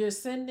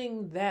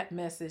sending that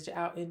message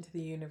out into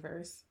the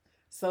universe.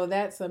 So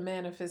that's a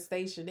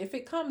manifestation. If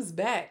it comes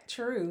back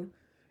true,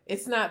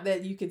 it's not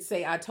that you could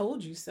say, I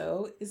told you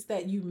so. It's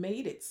that you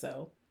made it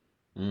so.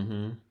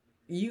 Mm-hmm.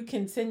 You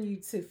continue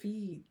to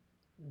feeding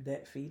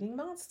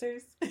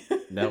monsters.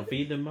 Don't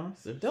feed the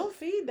monsters. Don't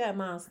feed that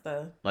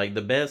monster. Like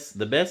the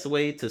best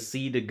way to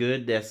see the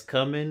good that's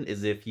coming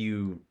is if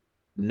you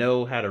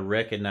know how to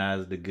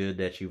recognize the good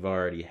that you've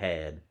already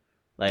had.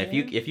 Like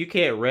Yeah. if you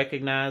can't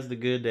recognize the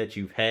good that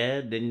you've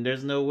had, then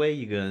there's no way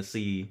you're gonna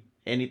see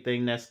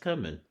anything that's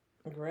coming.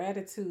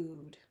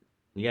 Gratitude.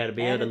 You got to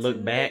be able to look Attitude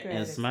of back and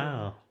gratitude.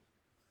 smile.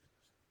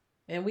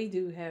 And we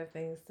do have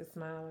things to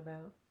smile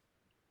about.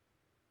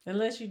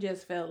 Unless you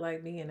just felt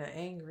like being an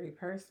angry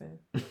person,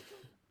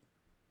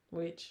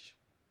 which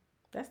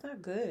that's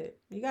not good.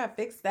 You got to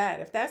fix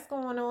that. If that's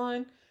going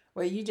on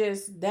where you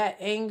just that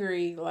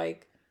angry,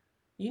 like,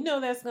 you know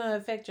that's going to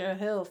affect your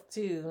health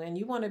too. And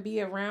you want to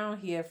be around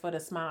here for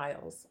the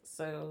smiles.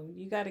 So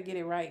you got to get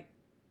it right.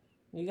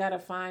 You got to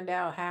find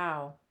out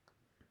how.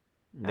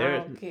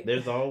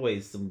 There's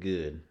always some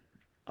good.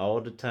 All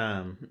the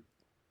time.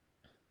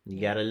 You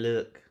Yeah. got to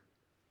look.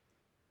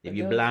 If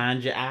you those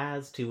blind your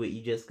eyes to it,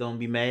 you just going to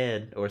be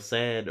mad or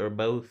sad or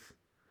both.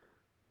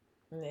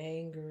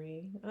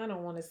 angry. I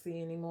don't want to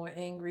see any more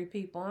angry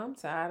people. I'm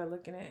tired of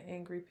looking at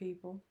angry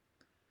people.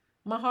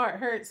 My heart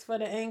hurts for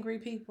the angry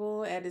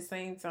people. At the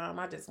same time,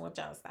 I just want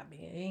y'all to stop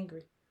being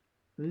angry.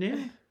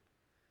 Yeah.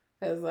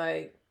 Because,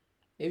 like,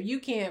 if you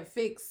can't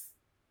fix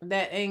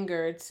that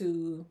anger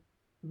to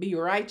be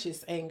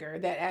righteous anger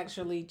that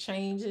actually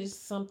changes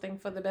something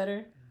for the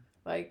better,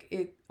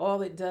 like,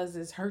 all it does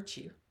is hurt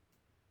you.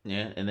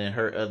 Yeah, and then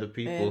hurt other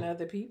people. And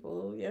other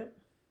people, yep.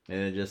 And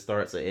it just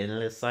starts an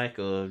endless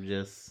cycle of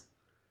just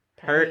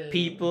Pain. hurt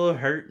people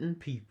hurting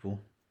people.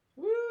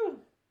 Woo.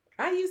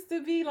 I used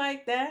to be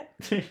like that.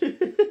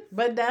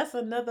 But that's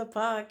another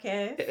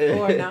podcast.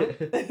 Or no.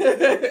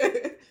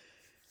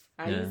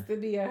 I used to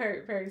be a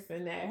hurt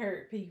person that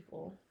hurt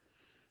people.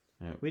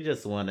 We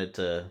just wanted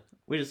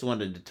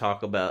to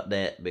talk about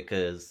that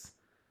because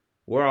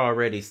we're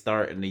already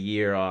starting the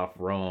year off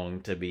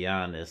wrong, to be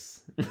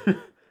honest.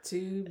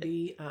 To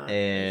be honest.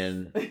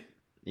 And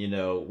you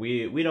know,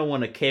 we don't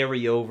want to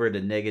carry over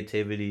the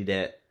negativity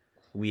that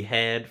we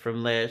had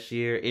from last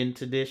year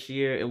into this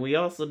year, and we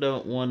also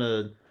don't want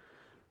to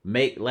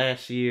make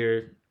last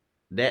year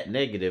that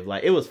negative.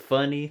 Like, it was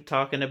funny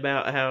talking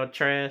about how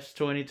trash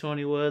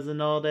 2020 was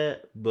and all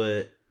that,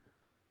 but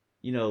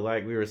you know,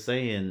 like we were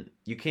saying,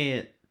 you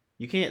can't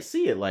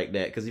see it like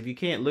that, because if you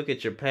can't look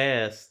at your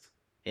past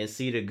and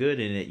see the good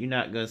in it, you're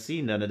not gonna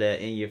see none of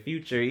that in your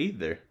future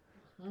either.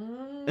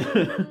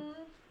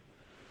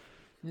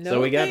 No,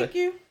 so we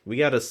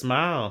gotta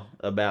smile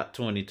about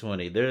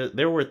 2020.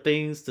 There were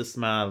things to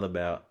smile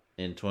about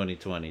in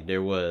 2020.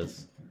 There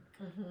was.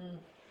 Mm-hmm.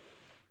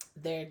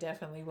 There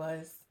definitely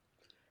was.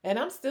 And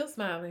I'm still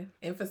smiling.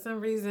 And for some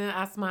reason,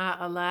 I smile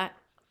a lot.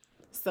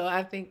 So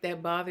I think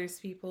that bothers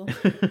people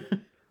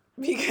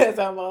because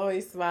I'm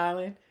always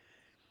smiling.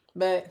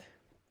 But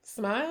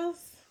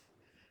smiles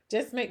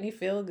just make me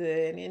feel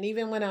good. And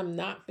even when I'm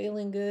not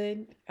feeling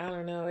good, I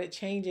don't know, it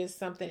changes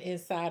something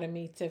inside of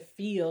me to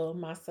feel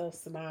myself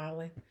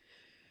smiling.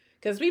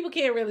 Because people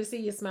can't really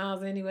see your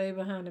smiles anyway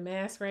behind the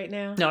mask right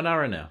now. No, not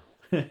right now.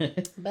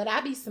 But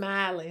I be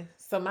smiling.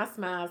 So my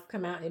smiles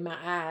come out in my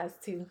eyes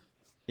too.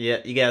 Yeah,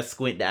 you gotta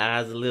squint the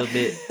eyes a little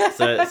bit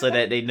so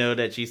that they know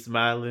that you're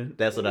smiling.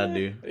 That's what I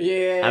do.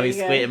 Yeah. I be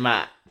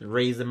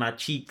raising my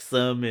cheeks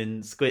some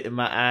and squinting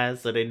my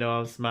eyes so they know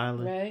I'm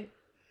smiling. Right.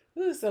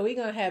 Ooh, so we're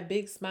going to have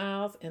big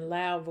smiles and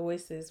loud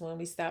voices when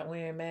we stop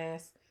wearing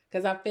masks.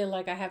 Because I feel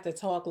like I have to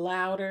talk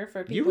louder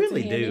for people to hear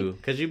me. You really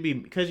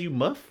do. Because you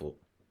muffled.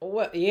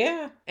 What?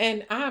 Yeah.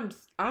 And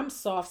I'm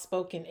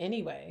soft-spoken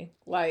anyway.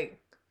 Like,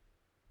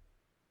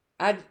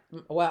 I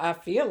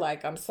feel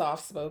like I'm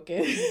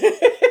soft-spoken.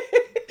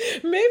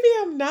 Maybe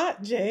I'm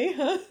not, Jay,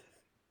 huh?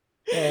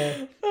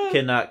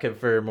 Cannot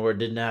confirm or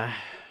deny.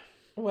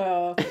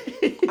 Well,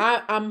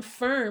 I'm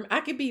firm.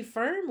 I can be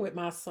firm with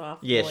my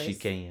soft voice. Yes, you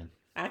can.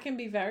 I can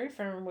be very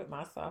firm with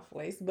my soft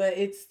voice, but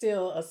it's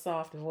still a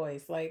soft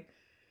voice. Like,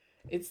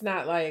 it's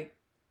not like,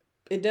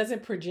 it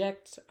doesn't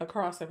project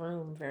across a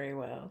room very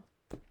well.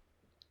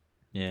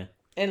 Yeah.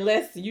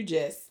 Unless you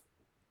just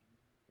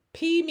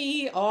pee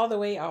me all the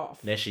way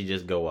off. Then she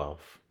just go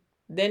off.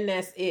 Then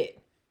that's it.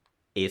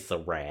 It's a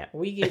wrap.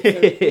 We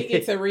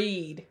get to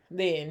read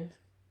then.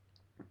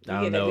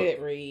 I don't know. A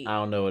good read. I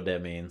don't know what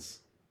that means.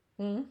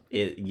 Hmm?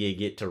 You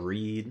get to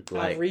read,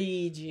 like, I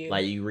read you.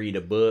 Like you read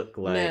a book,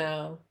 like,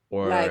 no.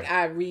 Or like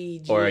I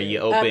read you, or you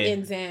open, up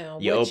and down.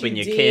 You what open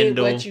you your did,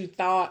 Kindle. What you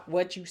thought,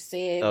 what you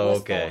said,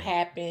 what's going to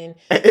happen,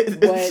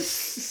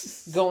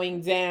 what's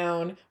going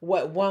down,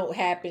 what won't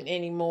happen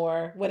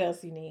anymore. What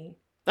else you need?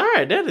 All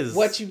right, that is...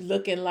 What you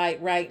looking like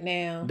right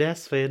now.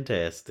 That's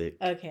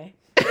fantastic. Okay.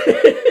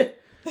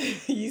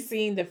 You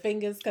seen the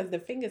fingers? Because the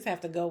fingers have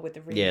to go with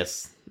the read.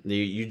 Yes.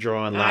 You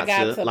drawing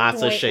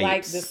lots of shapes.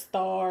 Like the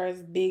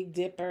stars, Big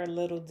Dipper,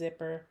 Little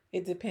Dipper.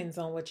 It depends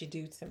on what you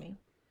do to me.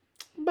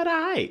 But all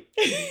right.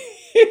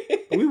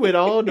 We went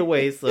all the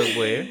way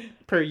somewhere,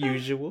 per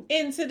usual.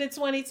 Into the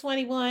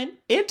 2021.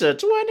 Into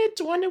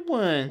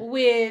 2021.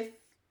 With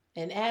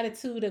an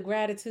attitude of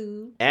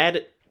gratitude.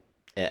 An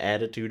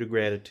attitude of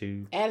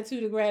gratitude.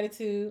 Attitude of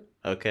gratitude.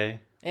 Okay.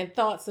 And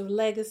thoughts of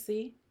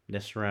legacy.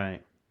 That's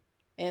right.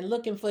 And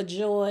looking for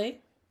joy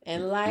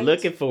and light.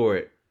 Looking for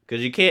it.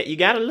 Because you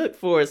got to look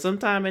for it.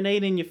 Sometime it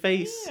ain't in your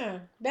face. Yeah.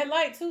 That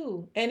light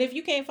too. And if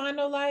you can't find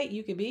no light,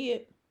 you can be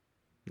it.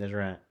 That's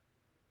right.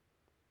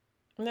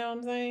 You know what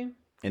I'm saying?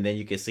 And then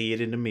you can see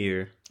it in the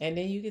mirror. And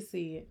then you can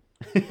see it.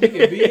 You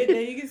can be it,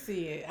 then you can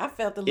see it. I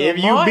felt a little If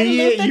you Martin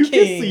be it, Luther you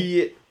King. can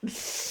see it.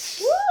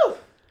 Woo!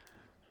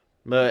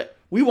 But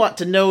we want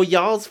to know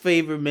y'all's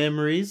favorite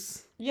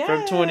memories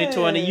from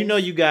 2020. You know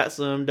you got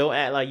some. Don't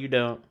act like you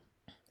don't.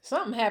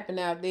 Something happened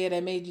out there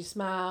that made you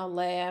smile,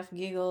 laugh,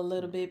 giggle a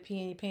little bit, pee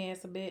in your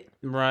pants a bit.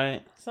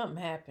 Right.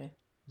 Something happened.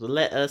 So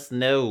let us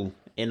know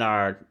in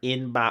our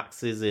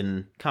inboxes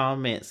and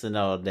comments and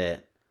all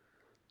that.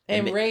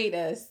 And rate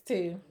us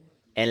too.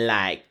 And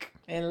like.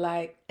 And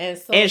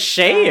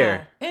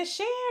share. And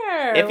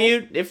share.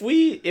 If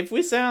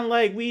we sound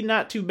like we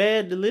not too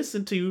bad to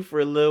listen to for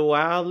a little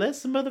while, let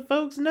some other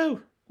folks know.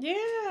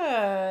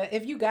 Yeah.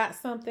 If you got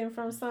something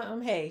from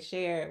something, hey,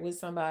 share it with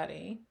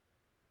somebody.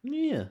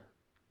 Yeah.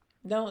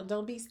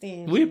 Don't be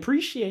stingy. We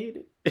appreciate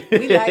it.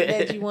 We like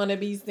that you want to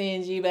be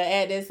stingy, but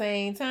at the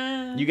same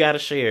time, you gotta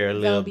share a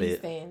little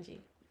bit. Don't be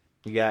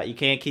stingy. You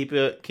can't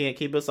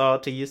keep us all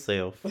to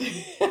yourself.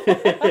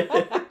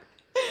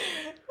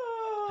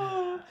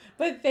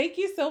 But thank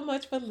you so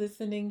much for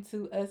listening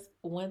to us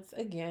once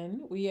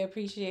again. We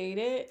appreciate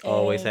it.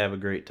 Always have a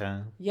great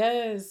time.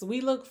 Yes,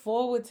 we look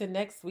forward to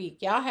next week.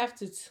 Y'all have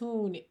to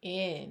tune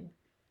in.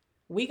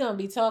 We're going to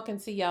be talking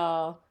to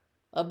y'all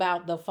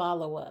about the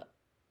follow-up.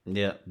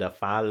 Yep, the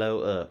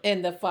follow-up.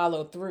 And the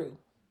follow-through.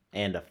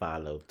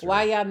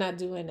 Why y'all not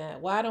doing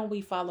that? Why don't we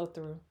follow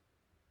through?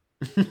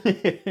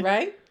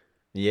 Right?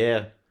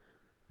 Yeah.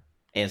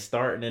 And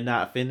starting and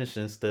not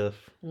finishing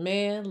stuff.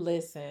 Man,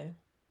 listen.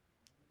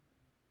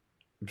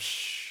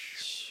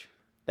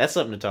 That's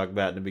something to talk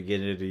about in the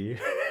beginning of the year.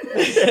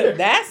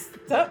 That's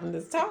something to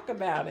talk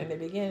about in the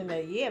beginning of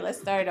the year. Let's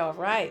start off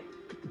right.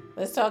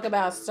 Let's talk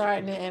about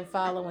starting it and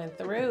following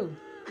through.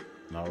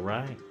 All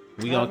right.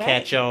 We're going to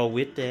catch y'all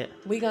with that.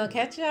 We're going to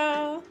catch y'all.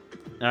 All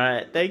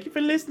right. Thank you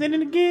for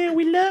listening again.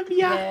 We love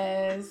y'all.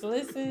 Yes.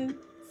 Listen.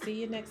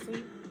 See you next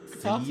week.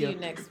 Talk to you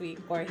next week.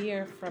 Or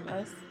hear from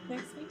us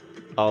next week.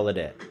 All of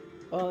that.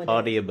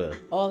 All the above.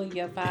 All of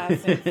your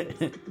 5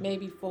 senses.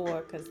 Maybe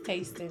 4, because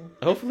tasting.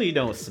 Hopefully you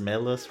don't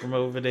smell us from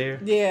over there.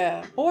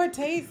 Yeah. Or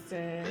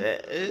tasting.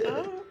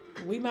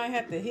 We might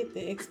have to hit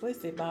the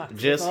explicit box.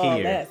 Just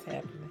here. That's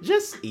happening.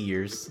 Just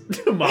ears.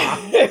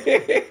 Mom.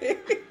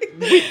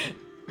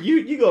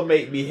 You gonna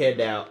make me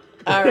head out.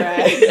 All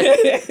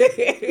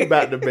right. You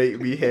about to make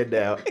me head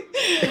out.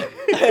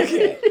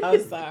 Okay.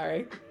 I'm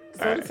sorry.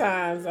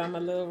 Sometimes I'm a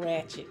little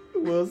ratchet.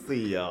 We'll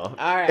see y'all.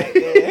 All right,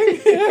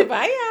 then.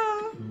 Bye,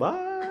 y'all.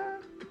 Bye.